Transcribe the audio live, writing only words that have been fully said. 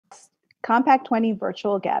Compact 20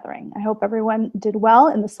 virtual gathering. I hope everyone did well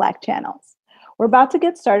in the Slack channels. We're about to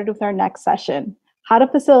get started with our next session, How to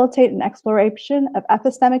Facilitate an Exploration of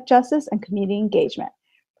Epistemic Justice and Community Engagement,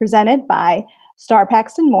 presented by Star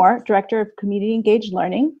Plaxton-Moore, Director of Community Engaged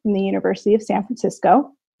Learning from the University of San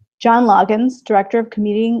Francisco, John Loggins, Director of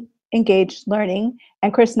Community Engaged Learning,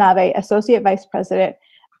 and Chris Nayve, Associate Vice President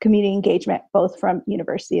of Community Engagement, both from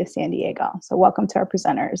University of San Diego. So welcome to our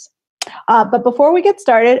presenters. But before we get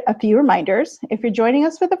started, a few reminders. If you're joining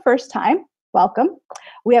us for the first time, welcome.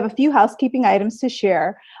 We have a few housekeeping items to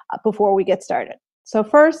share before we get started. So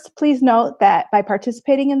first, please note that by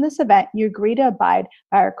participating in this event, you agree to abide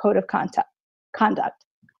by our code of conduct.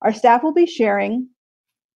 Our staff will be sharing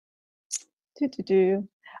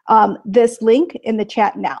this link in the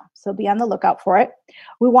chat now, so be on the lookout for it.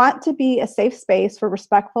 We want to be a safe space for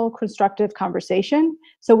respectful, constructive conversation,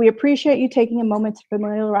 so we appreciate you taking a moment to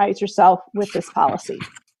familiarize yourself with this policy.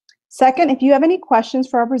 Second, if you have any questions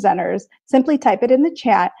for our presenters, simply type it in the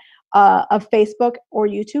chat of Facebook or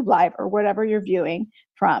YouTube Live or whatever you're viewing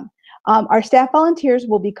from. Our staff volunteers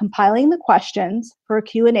will be compiling the questions for a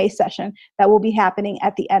Q&A session that will be happening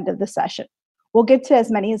at the end of the session. We'll get to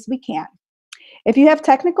as many as we can. If you have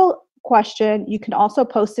technical question, you can also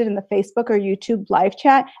post it in the Facebook or YouTube live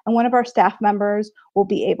chat, and one of our staff members will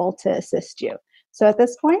be able to assist you. So at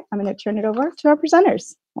this point, I'm going to turn it over to our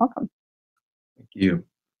presenters. Welcome. Thank you.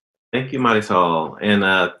 Thank you, Marisol.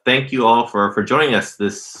 And thank you all for joining us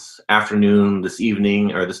this afternoon, this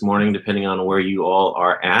evening, or this morning, depending on where you all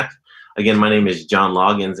are at. Again, my name is John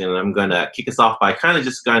Loggins, and I'm going to kick us off by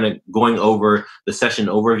just going over the session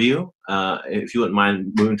overview. If you wouldn't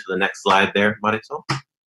mind moving to the next slide there, Marisol.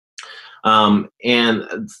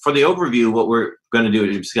 And for the overview, what we're going to do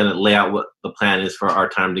is just going to lay out what the plan is for our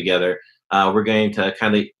time together. We're going to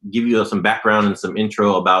kind of give you some background and some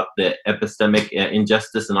intro about the epistemic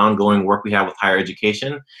injustice and ongoing work we have with higher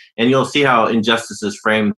education. And you'll see how injustice is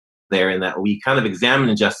framed there, in that we kind of examine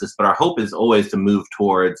injustice, but our hope is always to move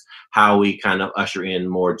towards how we kind of usher in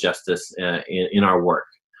more justice in our work.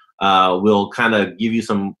 We'll kind of give you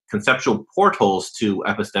some conceptual portals to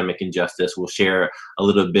epistemic injustice. We'll share a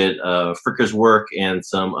little bit of Fricker's work and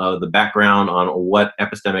some of the background on what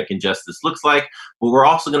epistemic injustice looks like. But we're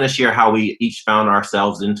also going to share how we each found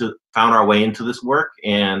our way into this work,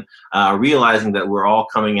 and realizing that we're all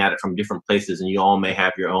coming at it from different places, and you all may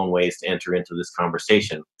have your own ways to enter into this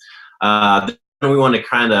conversation. Then we want to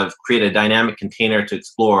kind of create a dynamic container to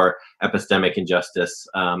explore epistemic injustice.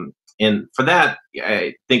 And for that,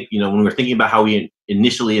 I think, when we're thinking about how we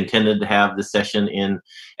initially intended to have this session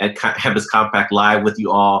have this Compact Live with you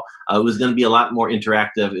all, it was going to be a lot more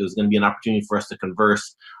interactive. It was going to be an opportunity for us to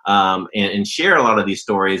converse and share a lot of these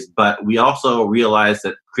stories. But we also realized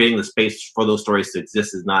that creating the space for those stories to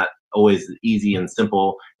exist is not always easy and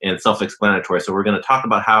simple and self-explanatory. So we're going to talk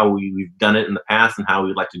about how we've done it in the past and how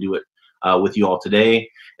we'd like to do it with you all today.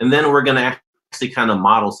 And then we're going to actually kind of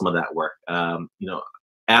model some of that work.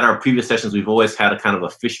 At our previous sessions, we've always had a kind of a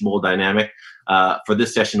fishbowl dynamic. For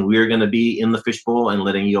this session, we're going to be in the fishbowl and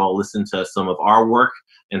letting you all listen to some of our work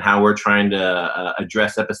and how we're trying to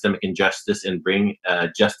address epistemic injustice and bring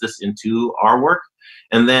justice into our work.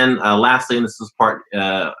 And then lastly, and this is part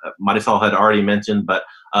Marisol had already mentioned, but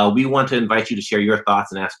we want to invite you to share your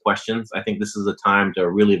thoughts and ask questions. I think this is a time to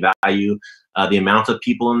really value the amount of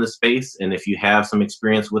people in this space. And if you have some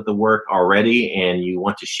experience with the work already and you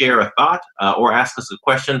want to share a thought or ask us a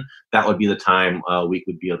question, that would be the time we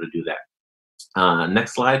would be able to do that.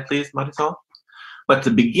 Next slide, please, Marisol. But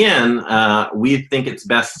to begin, we think it's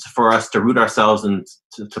best for us to root ourselves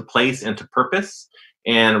into place and to purpose.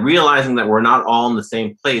 And realizing that we're not all in the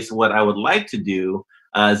same place, what I would like to do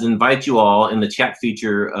is invite you all in the chat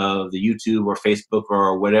feature of the YouTube or Facebook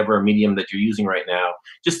or whatever medium that you're using right now,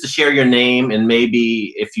 just to share your name, and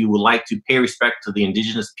maybe if you would like to pay respect to the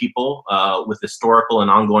indigenous people with historical and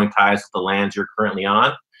ongoing ties with the lands you're currently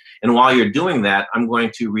on. And while you're doing that, I'm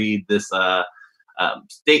going to read this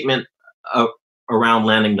statement around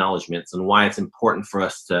land acknowledgements and why it's important for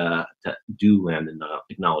us to do land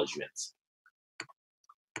acknowledgements.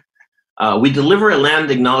 We deliver a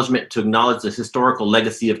land acknowledgement to acknowledge the historical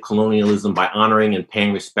legacy of colonialism by honoring and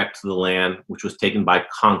paying respect to the land which was taken by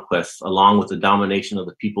conquest, along with the domination of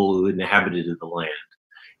the people who inhabited the land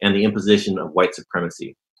and the imposition of white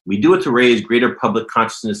supremacy. We do it to raise greater public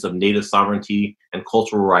consciousness of Native sovereignty and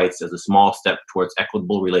cultural rights as a small step towards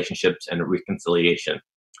equitable relationships and reconciliation.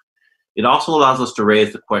 It also allows us to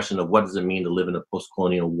raise the question of what does it mean to live in a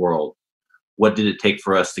post-colonial world? What did it take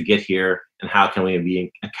for us to get here, and how can we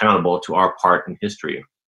be accountable to our part in history?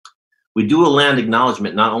 We do a land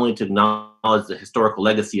acknowledgement not only to acknowledge the historical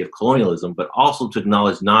legacy of colonialism, but also to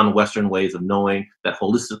acknowledge non-Western ways of knowing that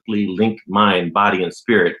holistically link mind, body, and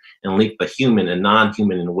spirit, and link the human and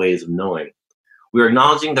non-human in ways of knowing. We are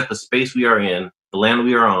acknowledging that the space we are in, the land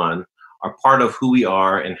we are on, are part of who we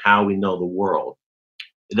are and how we know the world.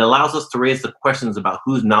 It allows us to raise the questions about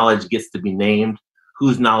whose knowledge gets to be named,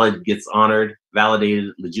 whose knowledge gets honored,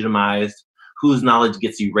 validated, legitimized, whose knowledge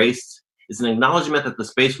gets erased. It's an acknowledgement that the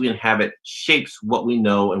space we inhabit shapes what we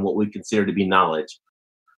know and what we consider to be knowledge,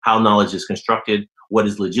 how knowledge is constructed, what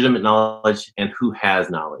is legitimate knowledge, and who has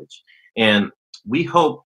knowledge. And we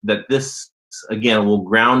hope that this, again, will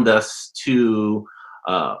ground us to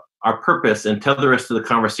our purpose and tether us to the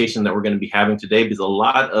conversation that we're going to be having today, because a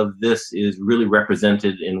lot of this is really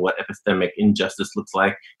represented in what epistemic injustice looks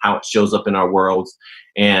like, how it shows up in our worlds.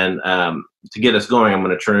 And to get us going, I'm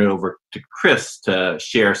going to turn it over to Chris to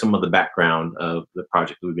share some of the background of the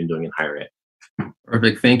project that we've been doing in higher ed.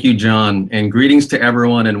 Perfect. Thank you, John. And greetings to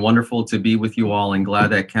everyone, and wonderful to be with you all, and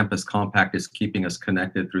glad that Campus Compact is keeping us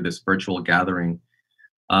connected through this virtual gathering.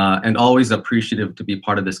 And always appreciative to be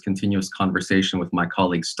part of this continuous conversation with my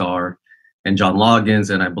colleague Star and John Loggins,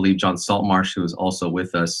 and I believe John Saltmarsh, who is also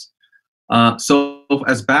with us. So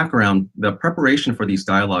as background, the preparation for these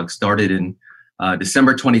dialogues started in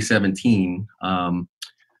December 2017,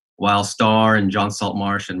 while Star and John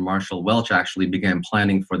Saltmarsh and Marshall Welch actually began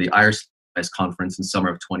planning for the IRS conference in summer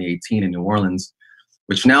of 2018 in New Orleans,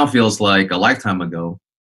 which now feels like a lifetime ago,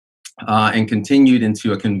 and continued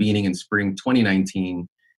into a convening in spring 2019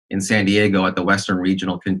 in San Diego at the Western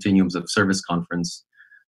Regional Continuums of Service Conference.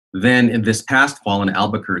 Then in this past fall in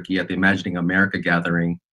Albuquerque at the Imagining America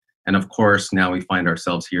gathering. And of course, now we find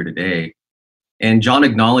ourselves here today. And John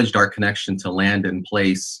acknowledged our connection to land and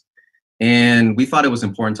place. And we thought it was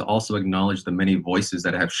important to also acknowledge the many voices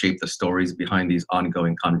that have shaped the stories behind these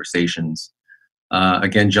ongoing conversations.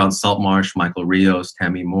 Again, John Saltmarsh, Michael Rios,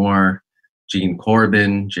 Tammy Moore, Jean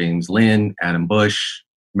Corbin, James Lynn, Adam Bush,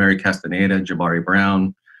 Mary Castaneda, Jabari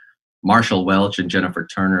Brown, Marshall Welch, and Jennifer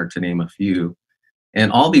Turner, to name a few.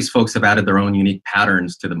 And all these folks have added their own unique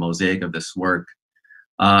patterns to the mosaic of this work,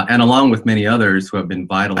 and along with many others who have been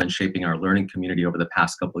vital in shaping our learning community over the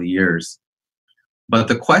past couple of years. But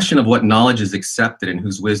the question of what knowledge is accepted and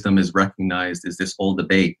whose wisdom is recognized is this old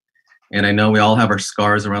debate. And I know we all have our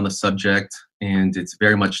scars around the subject, and it's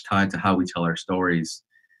very much tied to how we tell our stories.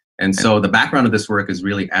 And so the background of this work is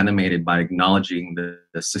really animated by acknowledging the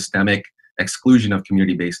systemic exclusion of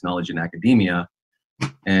community-based knowledge in academia.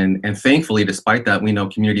 And thankfully, despite that, we know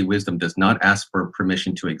community wisdom does not ask for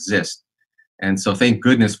permission to exist. And so thank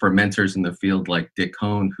goodness for mentors in the field like Dick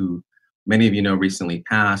Cohn, who many of you know recently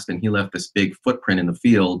passed, and he left this big footprint in the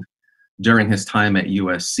field during his time at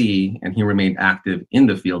USC, and he remained active in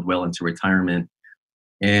the field well into retirement.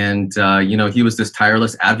 And you know, he was this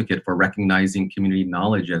tireless advocate for recognizing community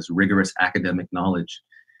knowledge as rigorous academic knowledge.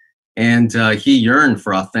 And he yearned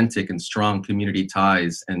for authentic and strong community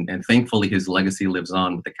ties. And thankfully, his legacy lives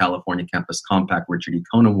on with the California Campus Compact Richard E.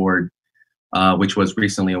 Cohn Award, which was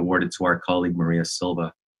recently awarded to our colleague Maria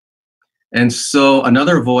Silva. And so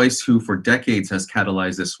another voice who for decades has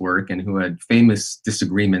catalyzed this work and who had famous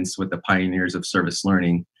disagreements with the pioneers of service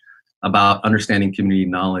learning about understanding community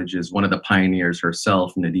knowledge is one of the pioneers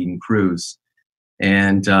herself, Nadine Cruz.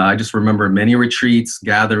 And I just remember many retreats,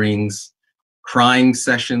 gatherings, crying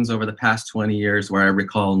sessions over the past 20 years where I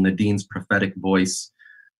recall Nadine's prophetic voice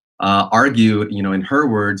argue, you know, in her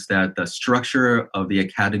words, that the structure of the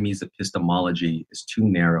Academy's epistemology is too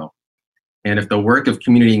narrow. And if the work of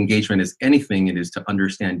community engagement is anything, it is to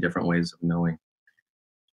understand different ways of knowing.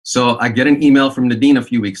 So I get an email from Nadine a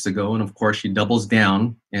few weeks ago, and of course she doubles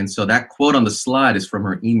down. And so that quote on the slide is from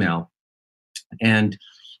her email. And,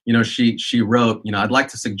 you know, she wrote, you know, I'd like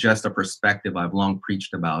to suggest a perspective I've long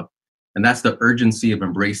preached about. And that's the urgency of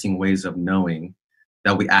embracing ways of knowing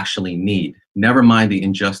that we actually need. Never mind the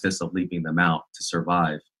injustice of leaving them out to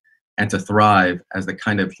survive and to thrive as the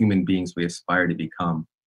kind of human beings we aspire to become.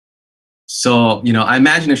 So, you know, I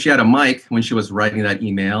imagine if she had a mic when she was writing that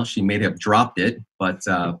email, she may have dropped it, but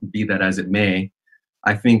be that as it may,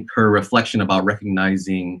 I think her reflection about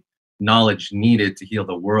recognizing knowledge needed to heal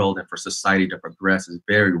the world and for society to progress is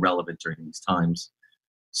very relevant during these times.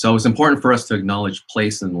 So it's important for us to acknowledge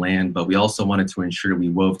place and land, but we also wanted to ensure we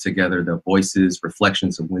wove together the voices,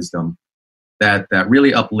 reflections, and wisdom that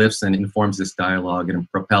really uplifts and informs this dialogue and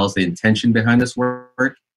propels the intention behind this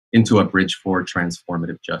work into a bridge for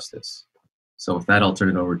transformative justice. So with that, I'll turn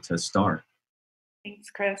it over to Star.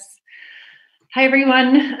 Thanks, Chris. Hi,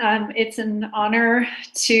 everyone. It's an honor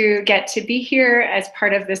to get to be here as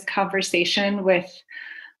part of this conversation with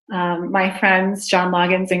my friends, John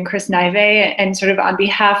Loggins and Chris Nayve, and sort of on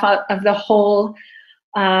behalf of the whole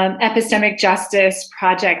Epistemic Justice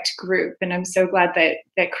Project group. And I'm so glad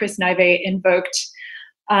that Chris Nayve invoked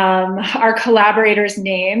our collaborators'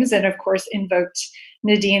 names and of course invoked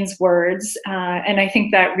Nadine's words. And I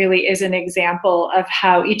think that really is an example of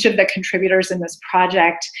how each of the contributors in this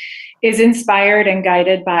project is inspired and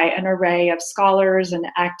guided by an array of scholars and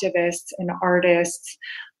activists and artists,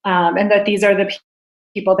 and that these are the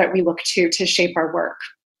people that we look to shape our work.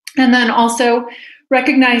 And then also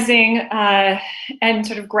recognizing and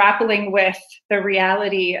sort of grappling with the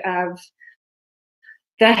reality of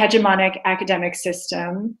the hegemonic academic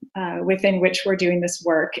system within which we're doing this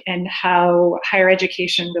work, and how higher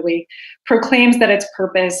education really proclaims that its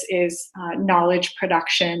purpose is knowledge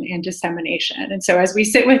production and dissemination. And so as we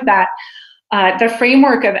sit with that, the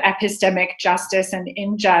framework of epistemic justice and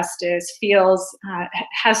injustice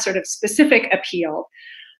has sort of specific appeal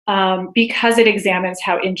because it examines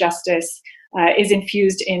how injustice is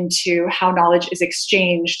infused into how knowledge is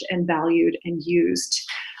exchanged and valued and used.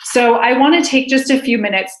 So I want to take just a few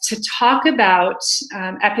minutes to talk about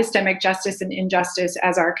epistemic justice and injustice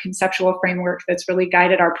as our conceptual framework that's really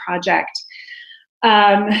guided our project.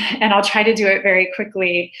 And I'll try to do it very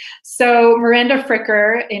quickly. So Miranda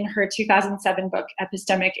Fricker, in her 2007 book,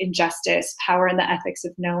 Epistemic Injustice, Power and the Ethics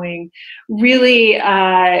of Knowing, really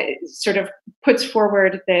sort of puts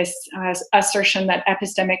forward this assertion that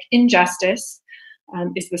epistemic injustice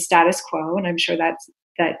is the status quo, and I'm sure that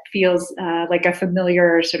feels like a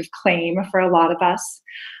familiar sort of claim for a lot of us.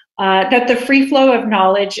 That the free flow of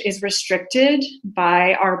knowledge is restricted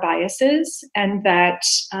by our biases, and that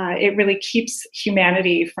it really keeps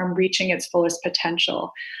humanity from reaching its fullest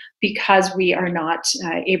potential because we are not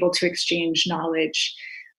able to exchange knowledge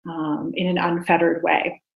in an unfettered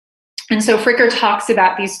way. And so Fricker talks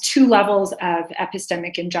about these two levels of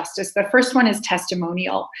epistemic injustice. The first one is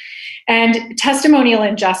testimonial. And testimonial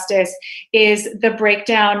injustice is the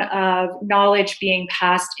breakdown of knowledge being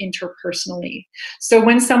passed interpersonally. So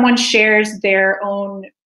when someone shares their own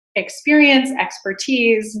experience,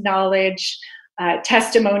 expertise, knowledge,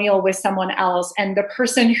 testimonial with someone else, and the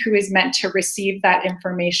person who is meant to receive that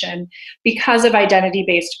information, because of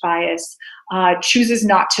identity-based bias, chooses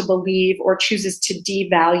not to believe or chooses to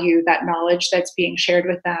devalue that knowledge that's being shared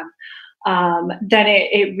with them, then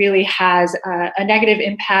it really has a negative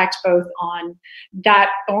impact both on that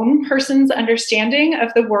own person's understanding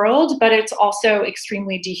of the world, but it's also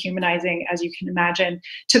extremely dehumanizing, as you can imagine,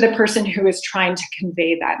 to the person who is trying to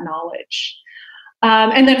convey that knowledge.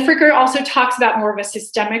 And then Fricker also talks about more of a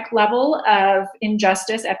systemic level of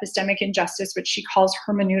injustice, epistemic injustice, which she calls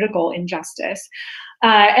hermeneutical injustice.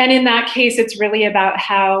 And in that case, it's really about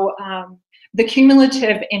how the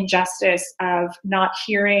cumulative injustice of not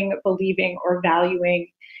hearing, believing, or valuing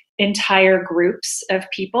entire groups of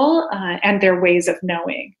people and their ways of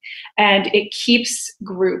knowing. And it keeps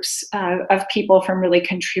groups of people from really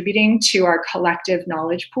contributing to our collective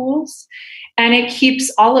knowledge pools. And it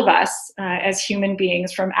keeps all of us as human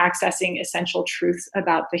beings from accessing essential truths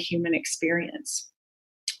about the human experience.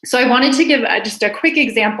 So I wanted to give just a quick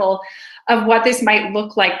example of what this might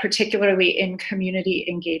look like, particularly in community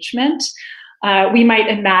engagement. We might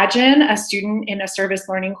imagine a student in a service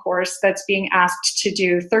learning course that's being asked to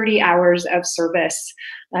do 30 hours of service,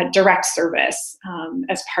 direct service,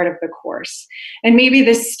 as part of the course. And maybe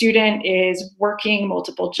this student is working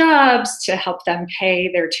multiple jobs to help them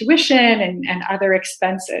pay their tuition and other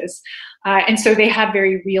expenses. And so they have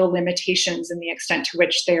very real limitations in the extent to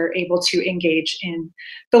which they're able to engage in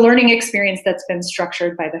the learning experience that's been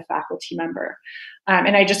structured by the faculty member.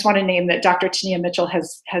 And I just want to name that Dr. Tania Mitchell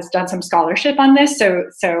has done some scholarship on this, so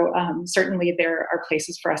certainly there are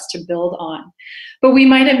places for us to build on. But we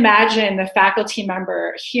might imagine the faculty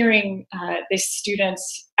member hearing this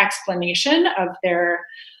student's explanation of their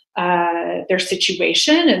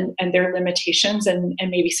situation and their limitations, and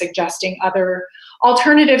maybe suggesting other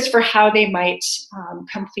alternatives for how they might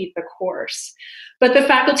complete the course. But the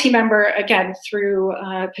faculty member, again, through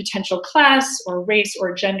potential class or race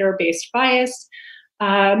or gender-based bias,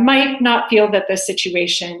 might not feel that the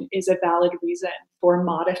situation is a valid reason for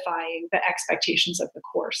modifying the expectations of the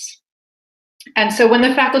course. And so when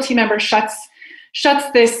the faculty member shuts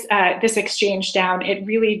this exchange down, it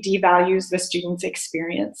really devalues the student's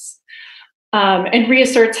experience and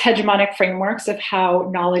reasserts hegemonic frameworks of how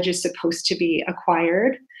knowledge is supposed to be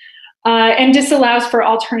acquired, and disallows for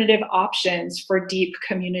alternative options for deep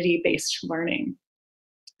community-based learning.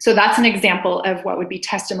 So that's an example of what would be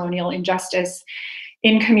testimonial injustice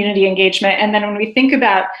in community engagement. And then when we think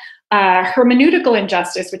about hermeneutical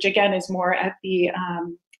injustice, which again is more at the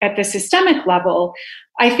at the systemic level,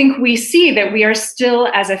 I think we see that we are still,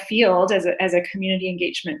 as a field, as a community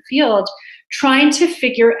engagement field, trying to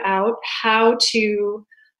figure out how to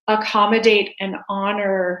accommodate and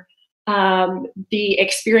honor the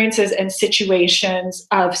experiences and situations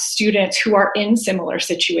of students who are in similar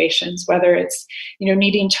situations, whether it's,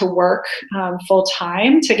 needing to work full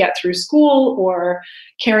time to get through school, or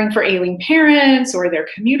caring for ailing parents, or their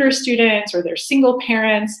commuter students, or their single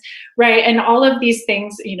parents, right? And all of these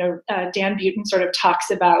things, Dan Butin sort of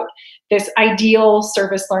talks about this ideal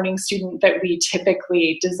service learning student that we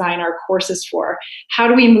typically design our courses for. How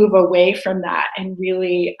do we move away from that and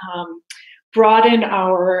really broaden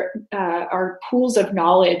our pools of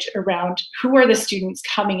knowledge around who are the students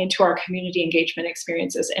coming into our community engagement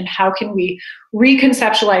experiences, and how can we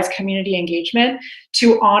reconceptualize community engagement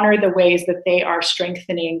to honor the ways that they are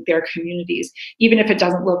strengthening their communities, even if it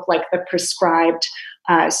doesn't look like the prescribed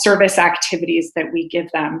service activities that we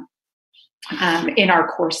give them in our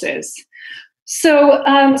courses. So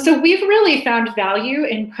we've really found value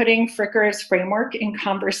in putting Fricker's framework in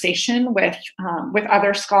conversation with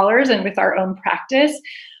other scholars and with our own practice.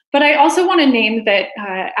 But I also want to name that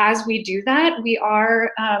as we do that, we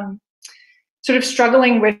are sort of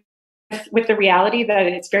struggling with the reality that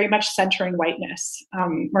it's very much centering whiteness.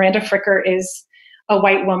 Miranda Fricker is a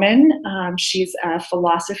white woman. She's a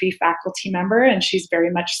philosophy faculty member, and she's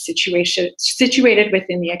very much situated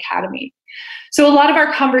within the academy. So a lot of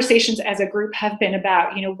our conversations as a group have been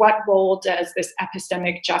about, what role does this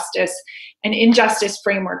epistemic justice and injustice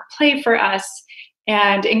framework play for us?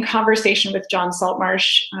 And in conversation with John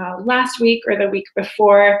Saltmarsh last week or the week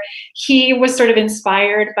before, he was sort of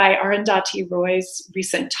inspired by Arundhati Roy's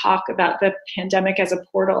recent talk about the pandemic as a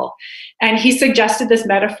portal. And he suggested this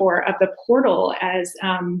metaphor of the portal as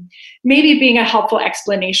maybe being a helpful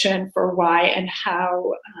explanation for why and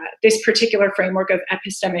how this particular framework of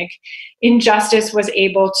epistemic injustice was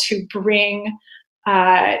able to bring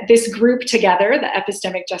this group together, the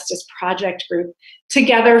Epistemic Justice Project group,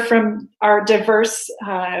 together from our diverse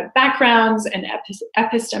backgrounds and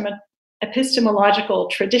epistemological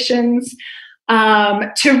traditions,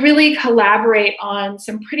 to really collaborate on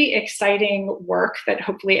some pretty exciting work that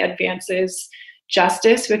hopefully advances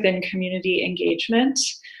justice within community engagement.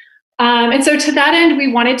 And so to that end,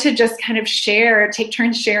 we wanted to just kind of take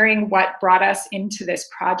turns sharing what brought us into this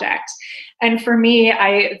project. And for me,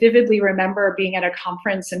 I vividly remember being at a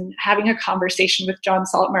conference and having a conversation with John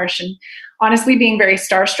Saltmarsh, and honestly being very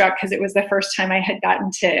starstruck because it was the first time I had gotten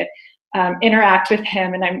to interact with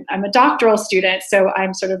him. And I'm a doctoral student, so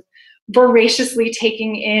I'm sort of voraciously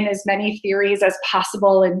taking in as many theories as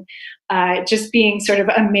possible, and just being sort of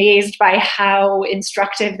amazed by how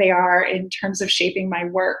instructive they are in terms of shaping my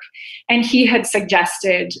work. And he had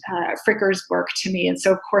suggested Fricker's work to me. And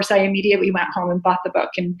so, of course, I immediately went home and bought the book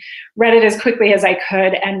and read it as quickly as I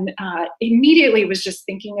could, and immediately was just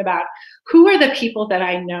thinking about who are the people that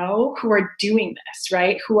I know who are doing this,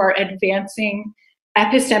 right? Who are advancing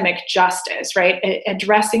epistemic justice, right?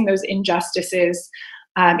 Addressing those injustices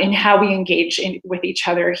in how we engage with each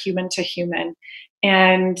other, human to human.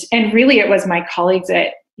 And really it was my colleagues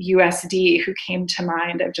at USD who came to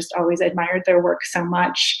mind. I've just always admired their work so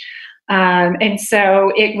much. And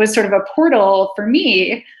so it was sort of a portal for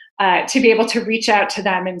me to be able to reach out to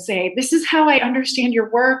them and say, this is how I understand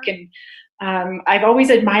your work, and I've always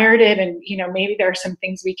admired it, and maybe there are some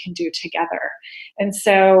things we can do together. And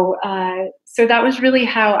so so that was really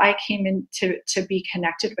how I came in to be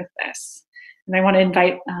connected with this. And I want to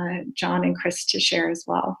invite John and Chris to share as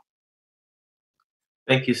well.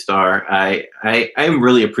 Thank you, Star. I'm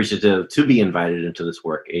really appreciative to be invited into this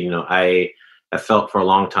work. I have felt for a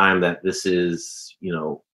long time that this is,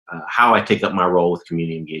 how I take up my role with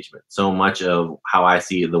community engagement. So much of how I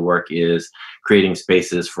see the work is creating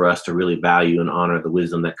spaces for us to really value and honor the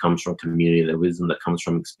wisdom that comes from community, the wisdom that comes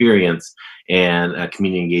from experience, and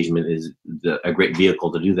community engagement is a great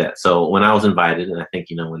vehicle to do that. So when I was invited, and I think,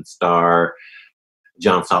 when Star,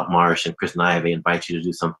 John Saltmarsh, and Chris Nayve invite you to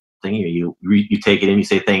do something, you take it and you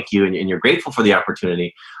say thank you, and you're grateful for the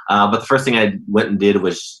opportunity. But the first thing I went and did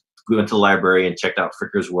was we went to the library and checked out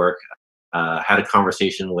Fricker's work. Had a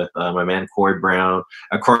conversation with my man Corey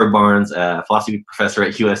Barnes, a philosophy professor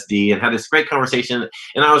at USD, and had this great conversation.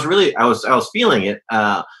 And I was feeling it.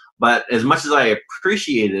 But as much as I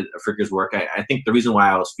appreciated Fricker's work, I think the reason why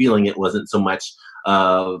I was feeling it wasn't so much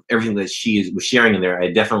of everything that she was sharing in there.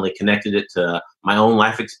 I definitely connected it to my own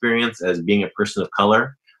life experience as being a person of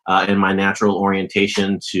color. And my natural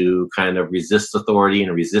orientation to kind of resist authority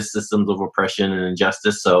and resist systems of oppression and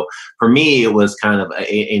injustice. So for me, it was kind of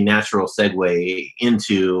a natural segue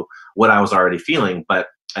into what I was already feeling. But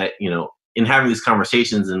in having these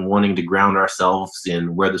conversations and wanting to ground ourselves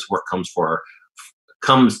in where this work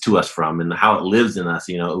comes to us from and how it lives in us,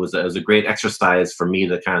 it was a great exercise for me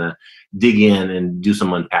to kind of dig in and do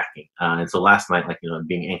some unpacking. And so last night,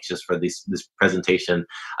 being anxious for this presentation,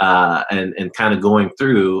 and kind of going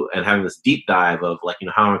through and having this deep dive of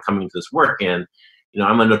how I'm coming to this work. And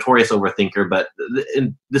I'm a notorious overthinker, but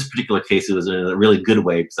in this particular case, it was in a really good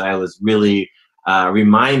way, because I was really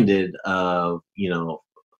reminded of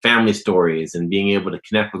family stories and being able to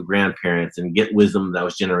connect with grandparents and get wisdom that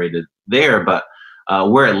was generated there. But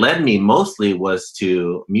where it led me mostly was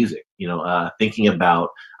to music, thinking about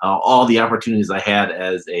all the opportunities I had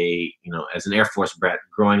as an Air Force brat,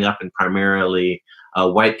 growing up in primarily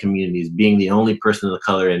white communities, being the only person of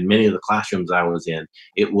color in many of the classrooms I was in.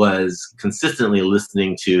 It was consistently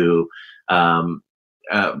listening to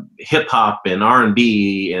hip hop and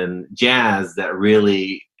R&B and jazz that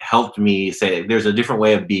really helped me say, there's a different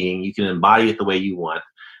way of being. You can embody it the way you want.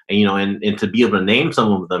 And to be able to name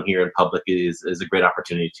some of them here in public is a great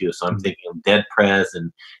opportunity too. So I'm thinking of Dead Prez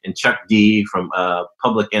and Chuck D from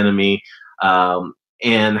Public Enemy,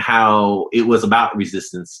 and how it was about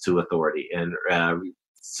resistance to authority and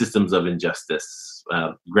systems of injustice.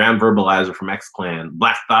 Graham Verbalizer from X-Clan,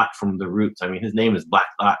 Black Thought from The Roots. I mean, his name is Black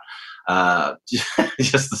Thought.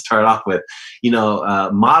 Just to start off with,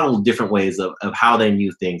 modeled different ways of how they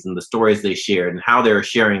knew things and the stories they shared, and how they were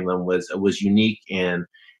sharing them was unique and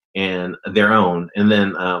their own. And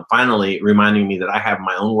then finally reminding me that I have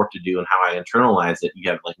my own work to do and how I internalize it. You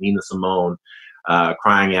have Nina Simone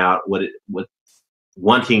crying out what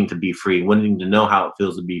wanting to be free, wanting to know how it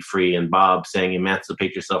feels to be free, and Bob saying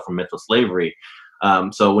emancipate yourself from mental slavery.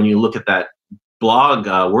 So when you look at that blog,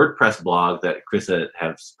 WordPress blog that Chris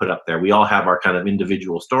has put up there, we all have our kind of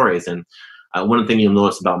individual stories. And one thing you'll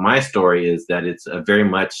notice about my story is that it's very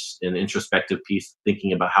much an introspective piece,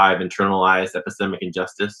 thinking about how I've internalized epistemic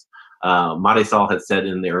injustice. Marisol had said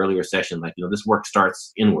in the earlier session, this work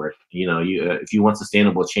starts inward. If you want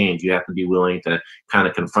sustainable change, you have to be willing to kind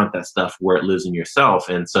of confront that stuff where it lives in yourself.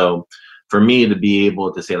 And so for me to be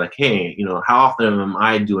able to say hey, how often am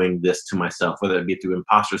I doing this to myself, whether it be through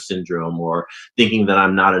imposter syndrome or thinking that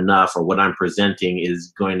I'm not enough, or what I'm presenting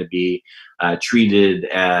is going to be treated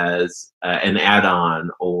as an add-on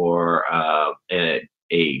or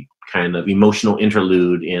a kind of emotional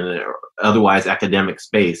interlude in an otherwise academic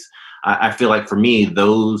space. I feel like for me,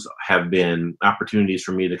 those have been opportunities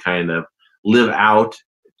for me to kind of live out,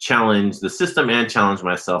 challenge the system, and challenge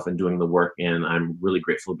myself in doing the work. And I'm really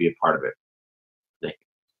grateful to be a part of it. Thank you.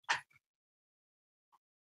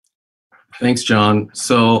 Thanks, John.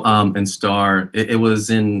 So, and Star, it was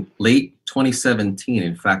in late 2017.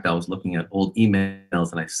 In fact, I was looking at old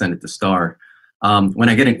emails and I sent it to Star. When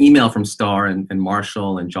I get an email from Star and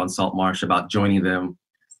Marshall and John Saltmarsh about joining them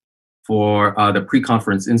for the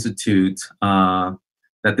Pre-Conference Institute,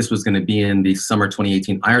 that this was going to be in the summer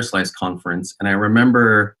 2018 IRSlice conference. And I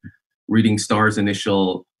remember reading Star's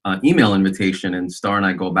initial email invitation, and Star and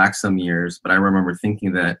I go back some years, but I remember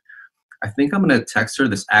thinking that I think I'm going to text her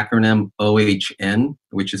this acronym OHN,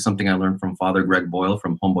 which is something I learned from Father Greg Boyle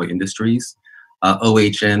from Homeboy Industries.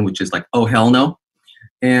 OHN, which is oh hell no.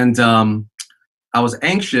 And I was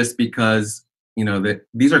anxious because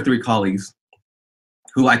these are three colleagues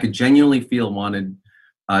who I could genuinely feel wanted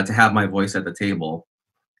to have my voice at the table.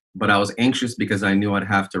 But I was anxious because I knew I'd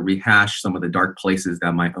have to rehash some of the dark places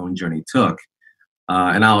that my own journey took.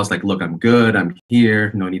 And I was like, look, I'm good. I'm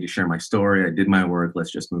here. No need to share my story. I did my work.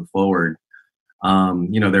 Let's just move forward.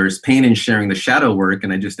 There's pain in sharing the shadow work,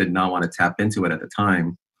 and I just did not want to tap into it at the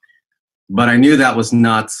time. But I knew that was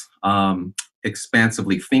not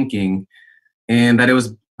expansively thinking, and that it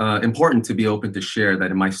was important to be open to share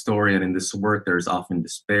that in my story and in this work, there's often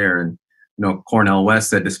despair. And Cornel West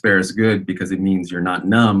said despair is good because it means you're not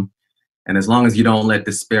numb. And as long as you don't let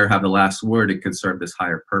despair have the last word, it could serve this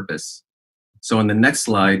higher purpose. So in the next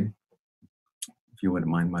slide, if you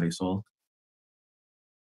wouldn't mind, Marisol.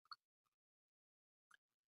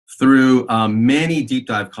 Through many deep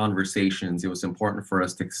dive conversations, it was important for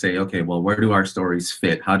us to say, okay, well, where do our stories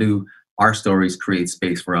fit? How do our stories create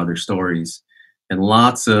space for other stories? And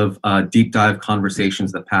lots of deep dive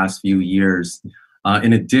conversations the past few years,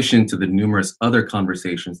 in addition to the numerous other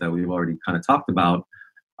conversations that we've already kind of talked about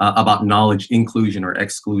knowledge inclusion or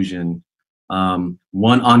exclusion. One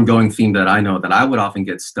ongoing theme that I know that I would often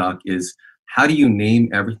get stuck is, how do you name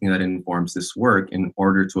everything that informs this work in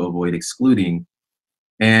order to avoid excluding?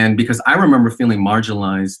 And because I remember feeling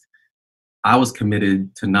marginalized, I was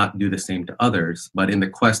committed to not do the same to others. But in the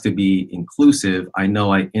quest to be inclusive, I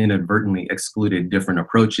know I inadvertently excluded different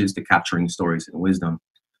approaches to capturing stories and wisdom.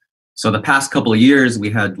 So the past couple of years, we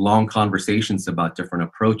had long conversations about different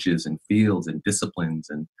approaches and fields and disciplines,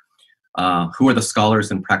 and who are the scholars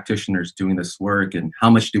and practitioners doing this work, and how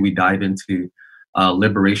much do we dive into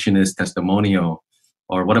liberationist testimonial,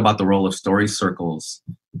 or what about the role of story circles?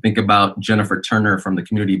 Think about Jennifer Turner from the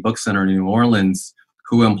Community Book Center in New Orleans,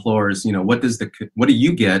 who implores, what do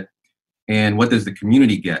you get, and what does the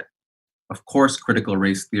community get? Of course, critical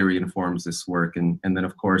race theory informs this work, and then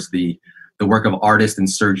of course the work of artists,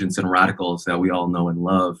 insurgents, and radicals that we all know and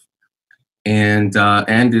love. And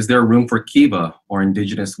is there room for Kiva, or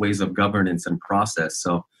indigenous ways of governance and process?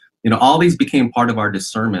 So, all these became part of our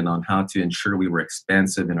discernment on how to ensure we were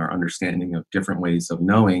expansive in our understanding of different ways of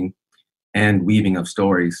knowing and weaving of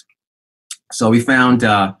stories. So we found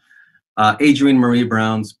Adrienne Marie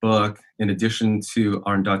Brown's book, in addition to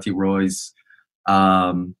Arundhati Roy's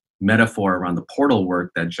metaphor around the portal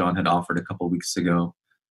work that John had offered a couple of weeks ago.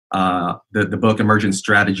 The book Emergent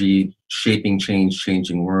Strategy, Shaping Change,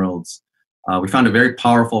 Changing Worlds. We found it very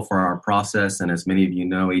powerful for our process, and as many of you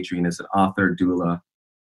know, Adrienne is an author, doula,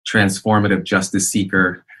 transformative justice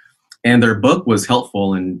seeker, and their book was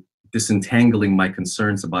helpful in disentangling my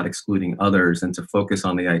concerns about excluding others, and to focus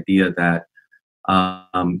on the idea that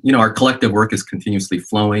our collective work is continuously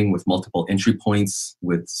flowing with multiple entry points,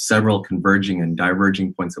 with several converging and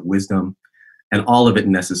diverging points of wisdom, and all of it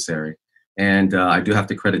necessary. And I do have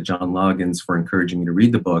to credit John Loggins for encouraging me to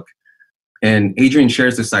read the book. And Adrienne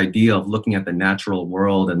shares this idea of looking at the natural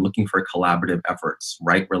world and looking for collaborative efforts,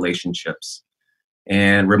 right relationships,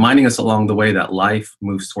 and reminding us along the way that life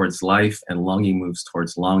moves towards life and longing moves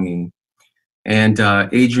towards longing. And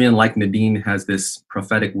Adrienne, like Nadine, has this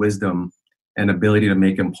prophetic wisdom and ability to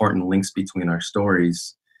make important links between our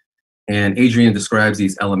stories. And Adrienne describes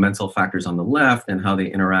these elemental factors on the left and how they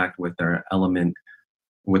interact with their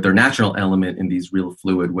natural element in these real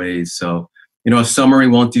fluid ways. So, a summary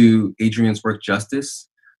won't do Adrienne's work justice,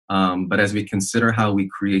 but as we consider how we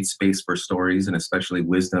create space for stories, and especially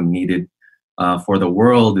wisdom needed for the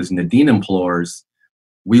world, as Nadine implores,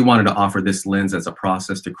 we wanted to offer this lens as a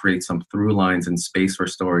process to create some through lines and space for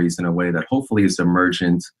stories in a way that hopefully is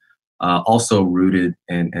emergent, also rooted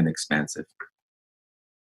and expansive.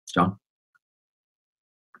 John?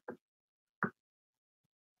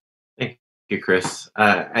 Thank you, Chris.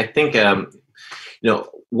 I think,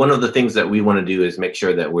 one of the things that we want to do is make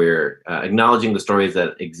sure that we're acknowledging the stories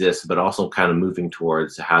that exist, but also kind of moving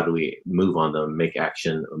towards how do we move on them, make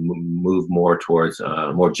action, move more towards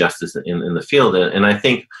more justice in the field. And I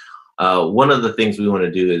think one of the things we want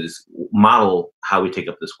to do is model how we take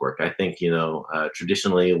up this work. I think,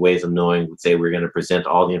 traditionally ways of knowing would say we're going to present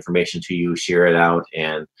all the information to you, share it out,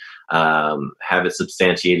 and have it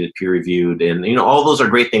substantiated, peer reviewed. And, all those are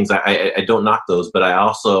great things. I don't knock those, but I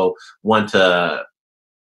also want to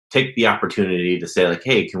take the opportunity to say, like,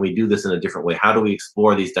 hey, can we do this in a different way? How do we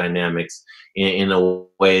explore these dynamics in a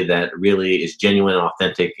way that really is genuine,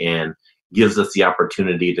 authentic, and gives us the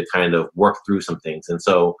opportunity to kind of work through some things? And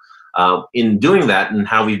so in doing that, and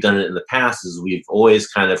how we've done it in the past, is we've always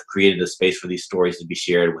kind of created a space for these stories to be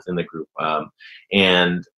shared within the group.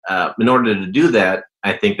 And in order to do that,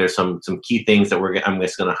 I think there's some key things that I'm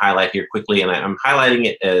just going to highlight here quickly. And I'm highlighting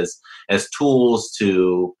it as tools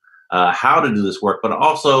to how to do this work, but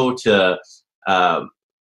also to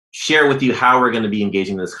share with you how we're going to be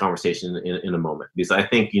engaging in this conversation in a moment. Because I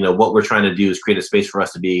think, what we're trying to do is create a space for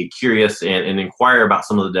us to be curious and inquire about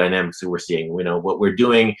some of the dynamics that we're seeing. What we're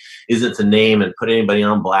doing isn't to name and put anybody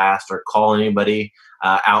on blast or call anybody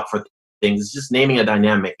out for things. It's just naming a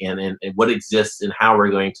dynamic and what exists and how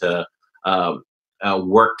we're going to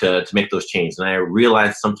work to make those changes. And I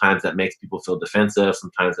realize sometimes that makes people feel defensive.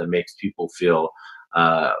 Sometimes that makes people feel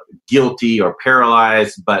guilty or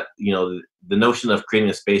paralyzed, but the notion of creating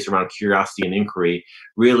a space around curiosity and inquiry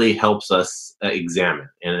really helps us examine,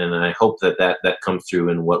 and I hope that comes through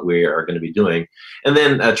in what we are going to be doing. And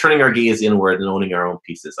then turning our gaze inward and owning our own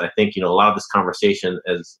pieces. I think a lot of this conversation,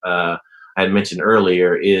 as I had mentioned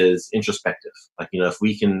earlier, is introspective. Like, if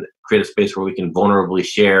we can create a space where we can vulnerably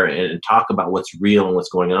share and talk about what's real and what's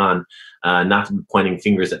going on, not to be pointing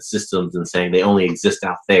fingers at systems and saying they only exist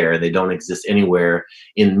out there, they don't exist anywhere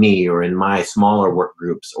in me or in my smaller work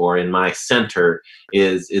groups or in my center,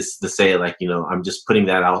 is to say, like, I'm just putting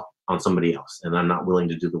that out on somebody else, and I'm not willing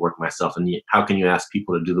to do the work myself. And how can you ask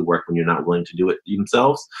people to do the work when you're not willing to do it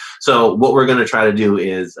themselves? So what we're going to try to do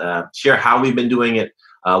is share how we've been doing it,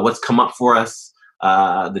 what's come up for us,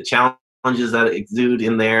 the challenges that exude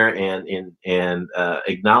in there, and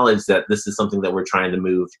acknowledge that this is something that we're trying to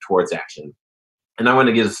move towards action. And I want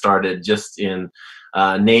to get us started just in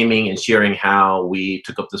naming and sharing how we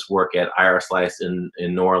took up this work at IR Slice in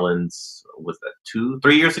New Orleans. Was that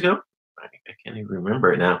 3 years ago? I can't even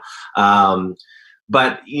remember it now.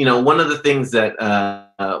 But one of the things that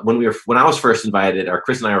when I was first invited, or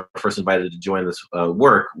Chris and I were first invited to join this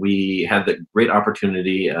work, we had the great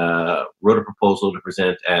opportunity, wrote a proposal to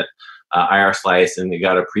present at IR Slice, and we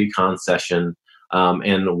got a pre-con session.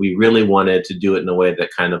 And we really wanted to do it in a way that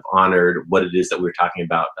kind of honored what it is that we were talking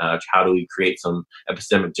about. How do we create some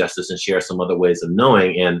epistemic justice and share some other ways of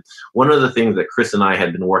knowing? And one of the things that Chris and I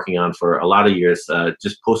had been working on for a lot of years,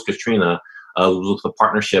 just post-Katrina, was the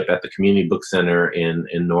partnership at the Community Book Center in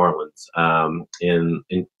New Orleans, in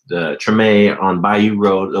Treme on Bayou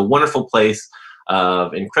Road, a wonderful place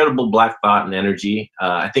of incredible Black thought and energy.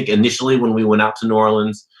 I think initially when we went out to New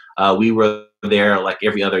Orleans, we were there like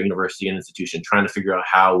every other university and institution trying to figure out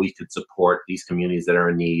how we could support these communities that are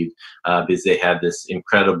in need, because they had this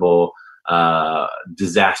incredible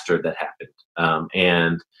disaster that happened.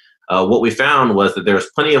 And what we found was that there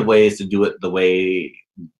was plenty of ways to do it the way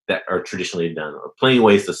that are traditionally done, plenty of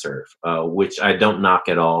ways to serve, which I don't knock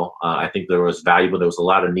at all. I think there was valuable. There was a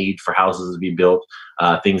lot of need for houses to be built,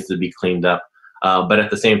 things to be cleaned up. But at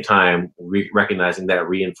the same time, recognizing that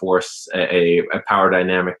reinforce a power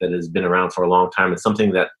dynamic that has been around for a long time, and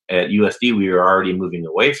something that at USD we were already moving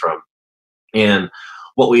away from. And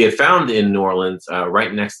what we had found in New Orleans,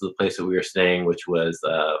 right next to the place that we were staying, which was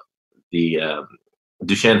the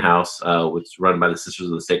Duchesne House, which is run by the Sisters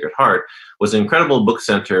of the Sacred Heart, was an incredible book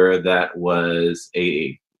center that was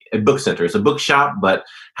a book center. It's a bookshop, but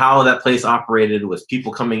how that place operated was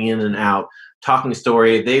people coming in and out, talking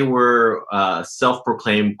story. They were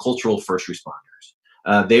self-proclaimed cultural first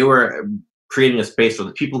responders. They were creating a space for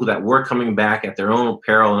the people that were coming back at their own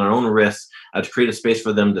peril and their own risk, to create a space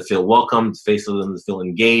for them to feel welcome, a space for them to feel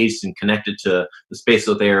engaged and connected to the space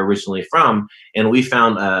that they are originally from. And we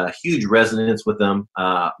found a huge resonance with them.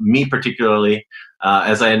 Me particularly,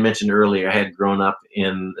 as I had mentioned earlier, I had grown up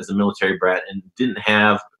as a military brat and didn't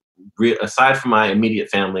have, aside from my immediate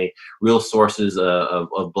family, real sources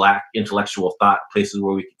of Black intellectual thought, places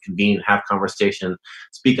where we could convene, have conversation,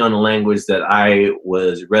 speak on a language that I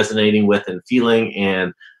was resonating with and feeling.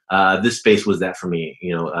 And this space was that for me.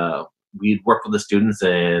 We'd work with the students,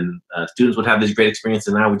 and students would have this great experience,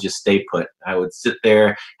 and I would just stay put. I would sit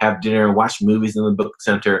there, have dinner, watch movies in the book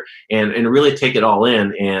center, and really take it all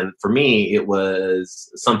in. And for me, it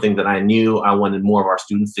was something that I knew I wanted more of our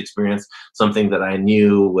students to experience, something that I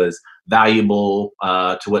knew was valuable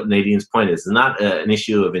to what Nadine's point is. It's not an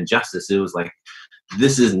issue of injustice. It was like,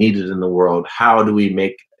 this is needed in the world. How do we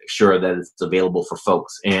make sure that it's available for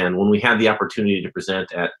folks? And when we had the opportunity to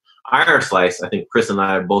present at IR Slice, I think Chris and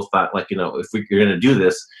I both thought, if we're going to do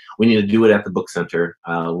this, we need to do it at the book center.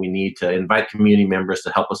 We need to invite community members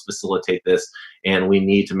to help us facilitate this, and we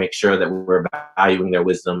need to make sure that we're valuing their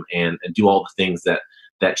wisdom and do all the things that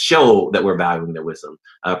show that we're valuing their wisdom,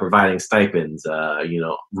 providing stipends,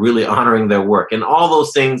 really honoring their work, and all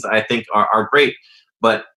those things I think are great.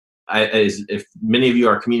 But if many of you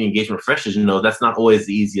are community engagement professionals, that's not always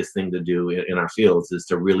the easiest thing to do in our fields, is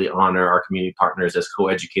to really honor our community partners as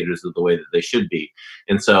co-educators of the way that they should be.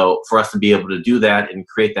 And so for us to be able to do that and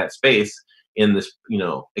create that space in this,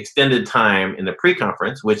 extended time in the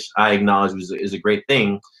pre-conference, which I acknowledge is a great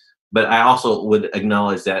thing, but I also would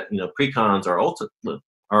acknowledge that, pre-cons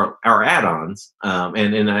are add-ons,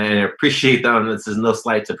 and I appreciate them. This is no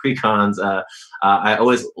slight to pre-cons. I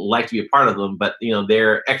always like to be a part of them, but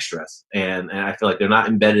they're extras, and I feel like they're not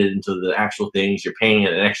embedded into the actual things. You're paying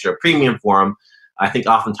an extra premium for them. I think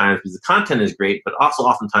oftentimes because the content is great, but also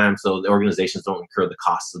oftentimes so the organizations don't incur the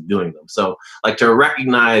costs of doing them. So to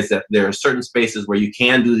recognize that there are certain spaces where you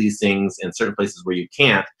can do these things and certain places where you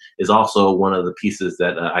can't is also one of the pieces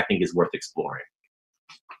that I think is worth exploring.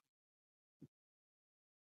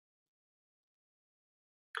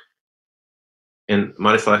 And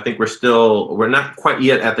Marisol, I think we're not quite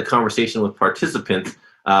yet at the conversation with participants,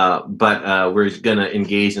 but we're going to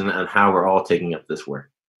engage in on how we're all taking up this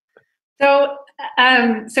work. So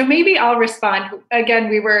maybe I'll respond. Again,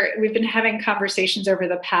 we've been having conversations over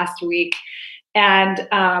the past week, and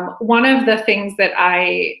one of the things that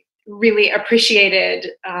I really appreciated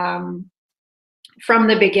from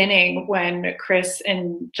the beginning when Chris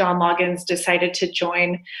and John Loggins decided to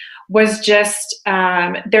join was just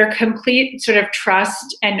their complete sort of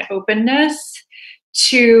trust and openness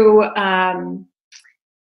to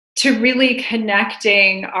to really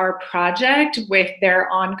connecting our project with their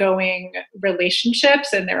ongoing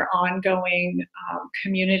relationships and their ongoing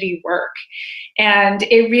community work. And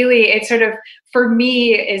it sort of, for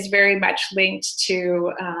me, is very much linked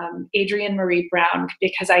to Adrienne Marie Brown,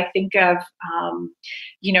 because I think of,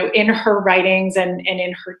 in her writings and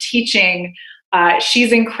in her teaching,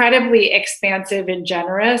 she's incredibly expansive and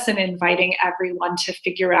generous and inviting everyone to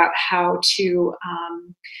figure out how to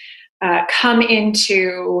come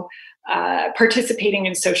into participating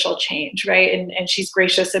in social change, right? And she's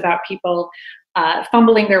gracious about people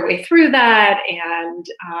fumbling their way through that, and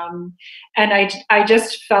I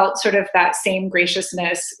just felt sort of that same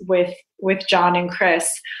graciousness with John and Chris.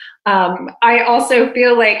 I also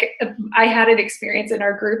feel like I had an experience in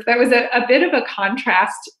our group that was a bit of a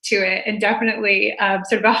contrast to it, and definitely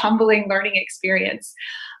sort of a humbling learning experience.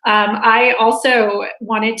 I also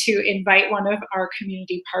wanted to invite one of our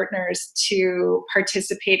community partners to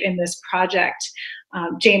participate in this project,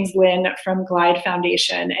 James Lynn from Glide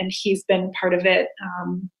Foundation, and he's been part of it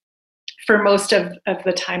for most of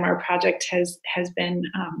the time our project has been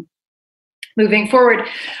moving forward.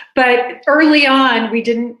 But early on, we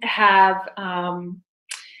didn't have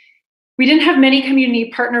many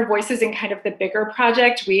community partner voices in kind of the bigger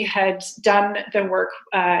project. We had done the work,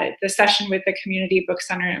 the session with the Community Book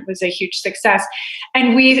Center, and it was a huge success.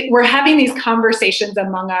 And we were having these conversations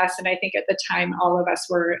among us, and I think at the time all of us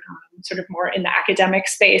were sort of more in the academic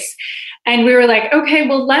space. And we were like, okay,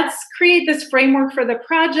 well, let's create this framework for the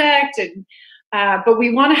project, and but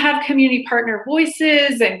we want to have community partner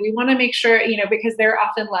voices, and we want to make sure, because they're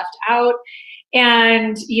often left out.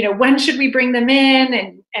 And, when should we bring them in?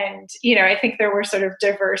 And I think there were sort of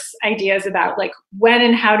diverse ideas about like when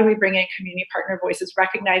and how do we bring in community partner voices,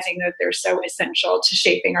 recognizing that they're so essential to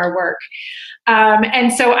shaping our work.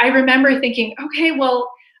 And so I remember thinking, okay, well,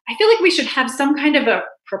 I feel like we should have some kind of a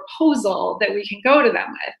proposal that we can go to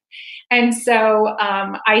them with. And so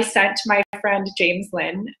I sent my friend James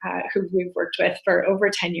Lynn, who we've worked with for over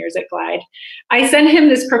 10 years at Glide. I sent him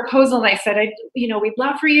this proposal, and I said, we'd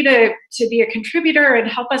love for you to be a contributor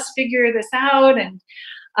and help us figure this out. And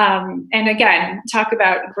again, talk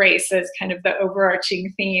about grace as kind of the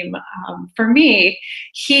overarching theme. For me,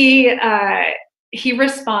 he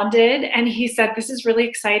responded and he said, "This is really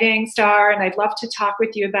exciting, Star, and I'd love to talk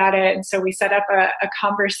with you about it." And so we set up a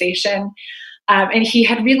conversation. And he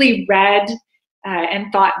had really read and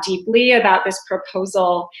thought deeply about this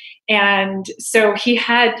proposal. And so he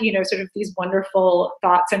had, sort of these wonderful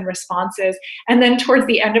thoughts and responses. And then towards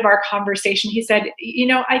the end of our conversation, he said,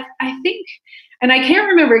 I think, and I can't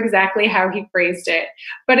remember exactly how he phrased it,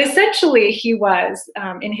 but essentially he was,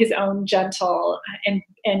 in his own gentle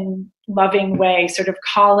and loving way, sort of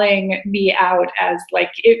calling me out as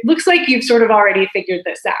like, it looks like you've sort of already figured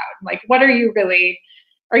this out. Like, what are you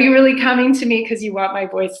really coming to me because you want my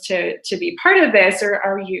voice to be part of this, or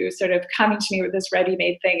are you sort of coming to me with this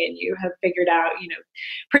ready-made thing and you have figured out,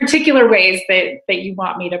 particular ways that you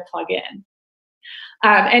want me to plug in?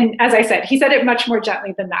 And as I said, he said it much more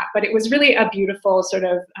gently than that, but it was really a beautiful sort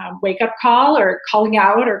of wake-up call, or calling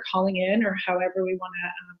out, or calling in, or however we want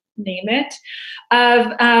to name it,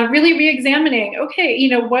 of really re-examining, okay,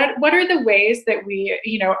 what are the ways that we,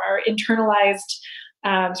 are internalized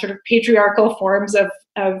sort of patriarchal forms of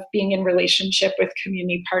being in relationship with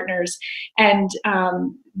community partners, and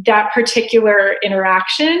that particular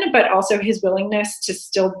interaction, but also his willingness to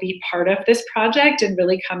still be part of this project and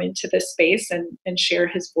really come into this space and share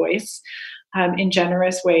his voice in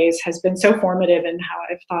generous ways has been so formative in how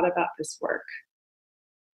I've thought about this work.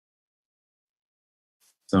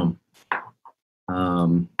 So,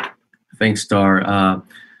 thanks, Star.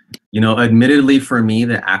 Admittedly for me,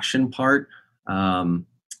 the action part,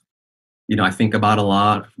 I think about a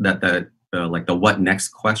lot that the what next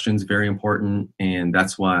question is very important, and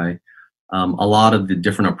that's why a lot of the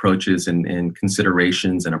different approaches and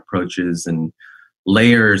considerations and approaches and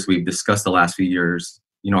layers we've discussed the last few years,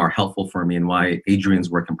 are helpful for me, and why Adrienne's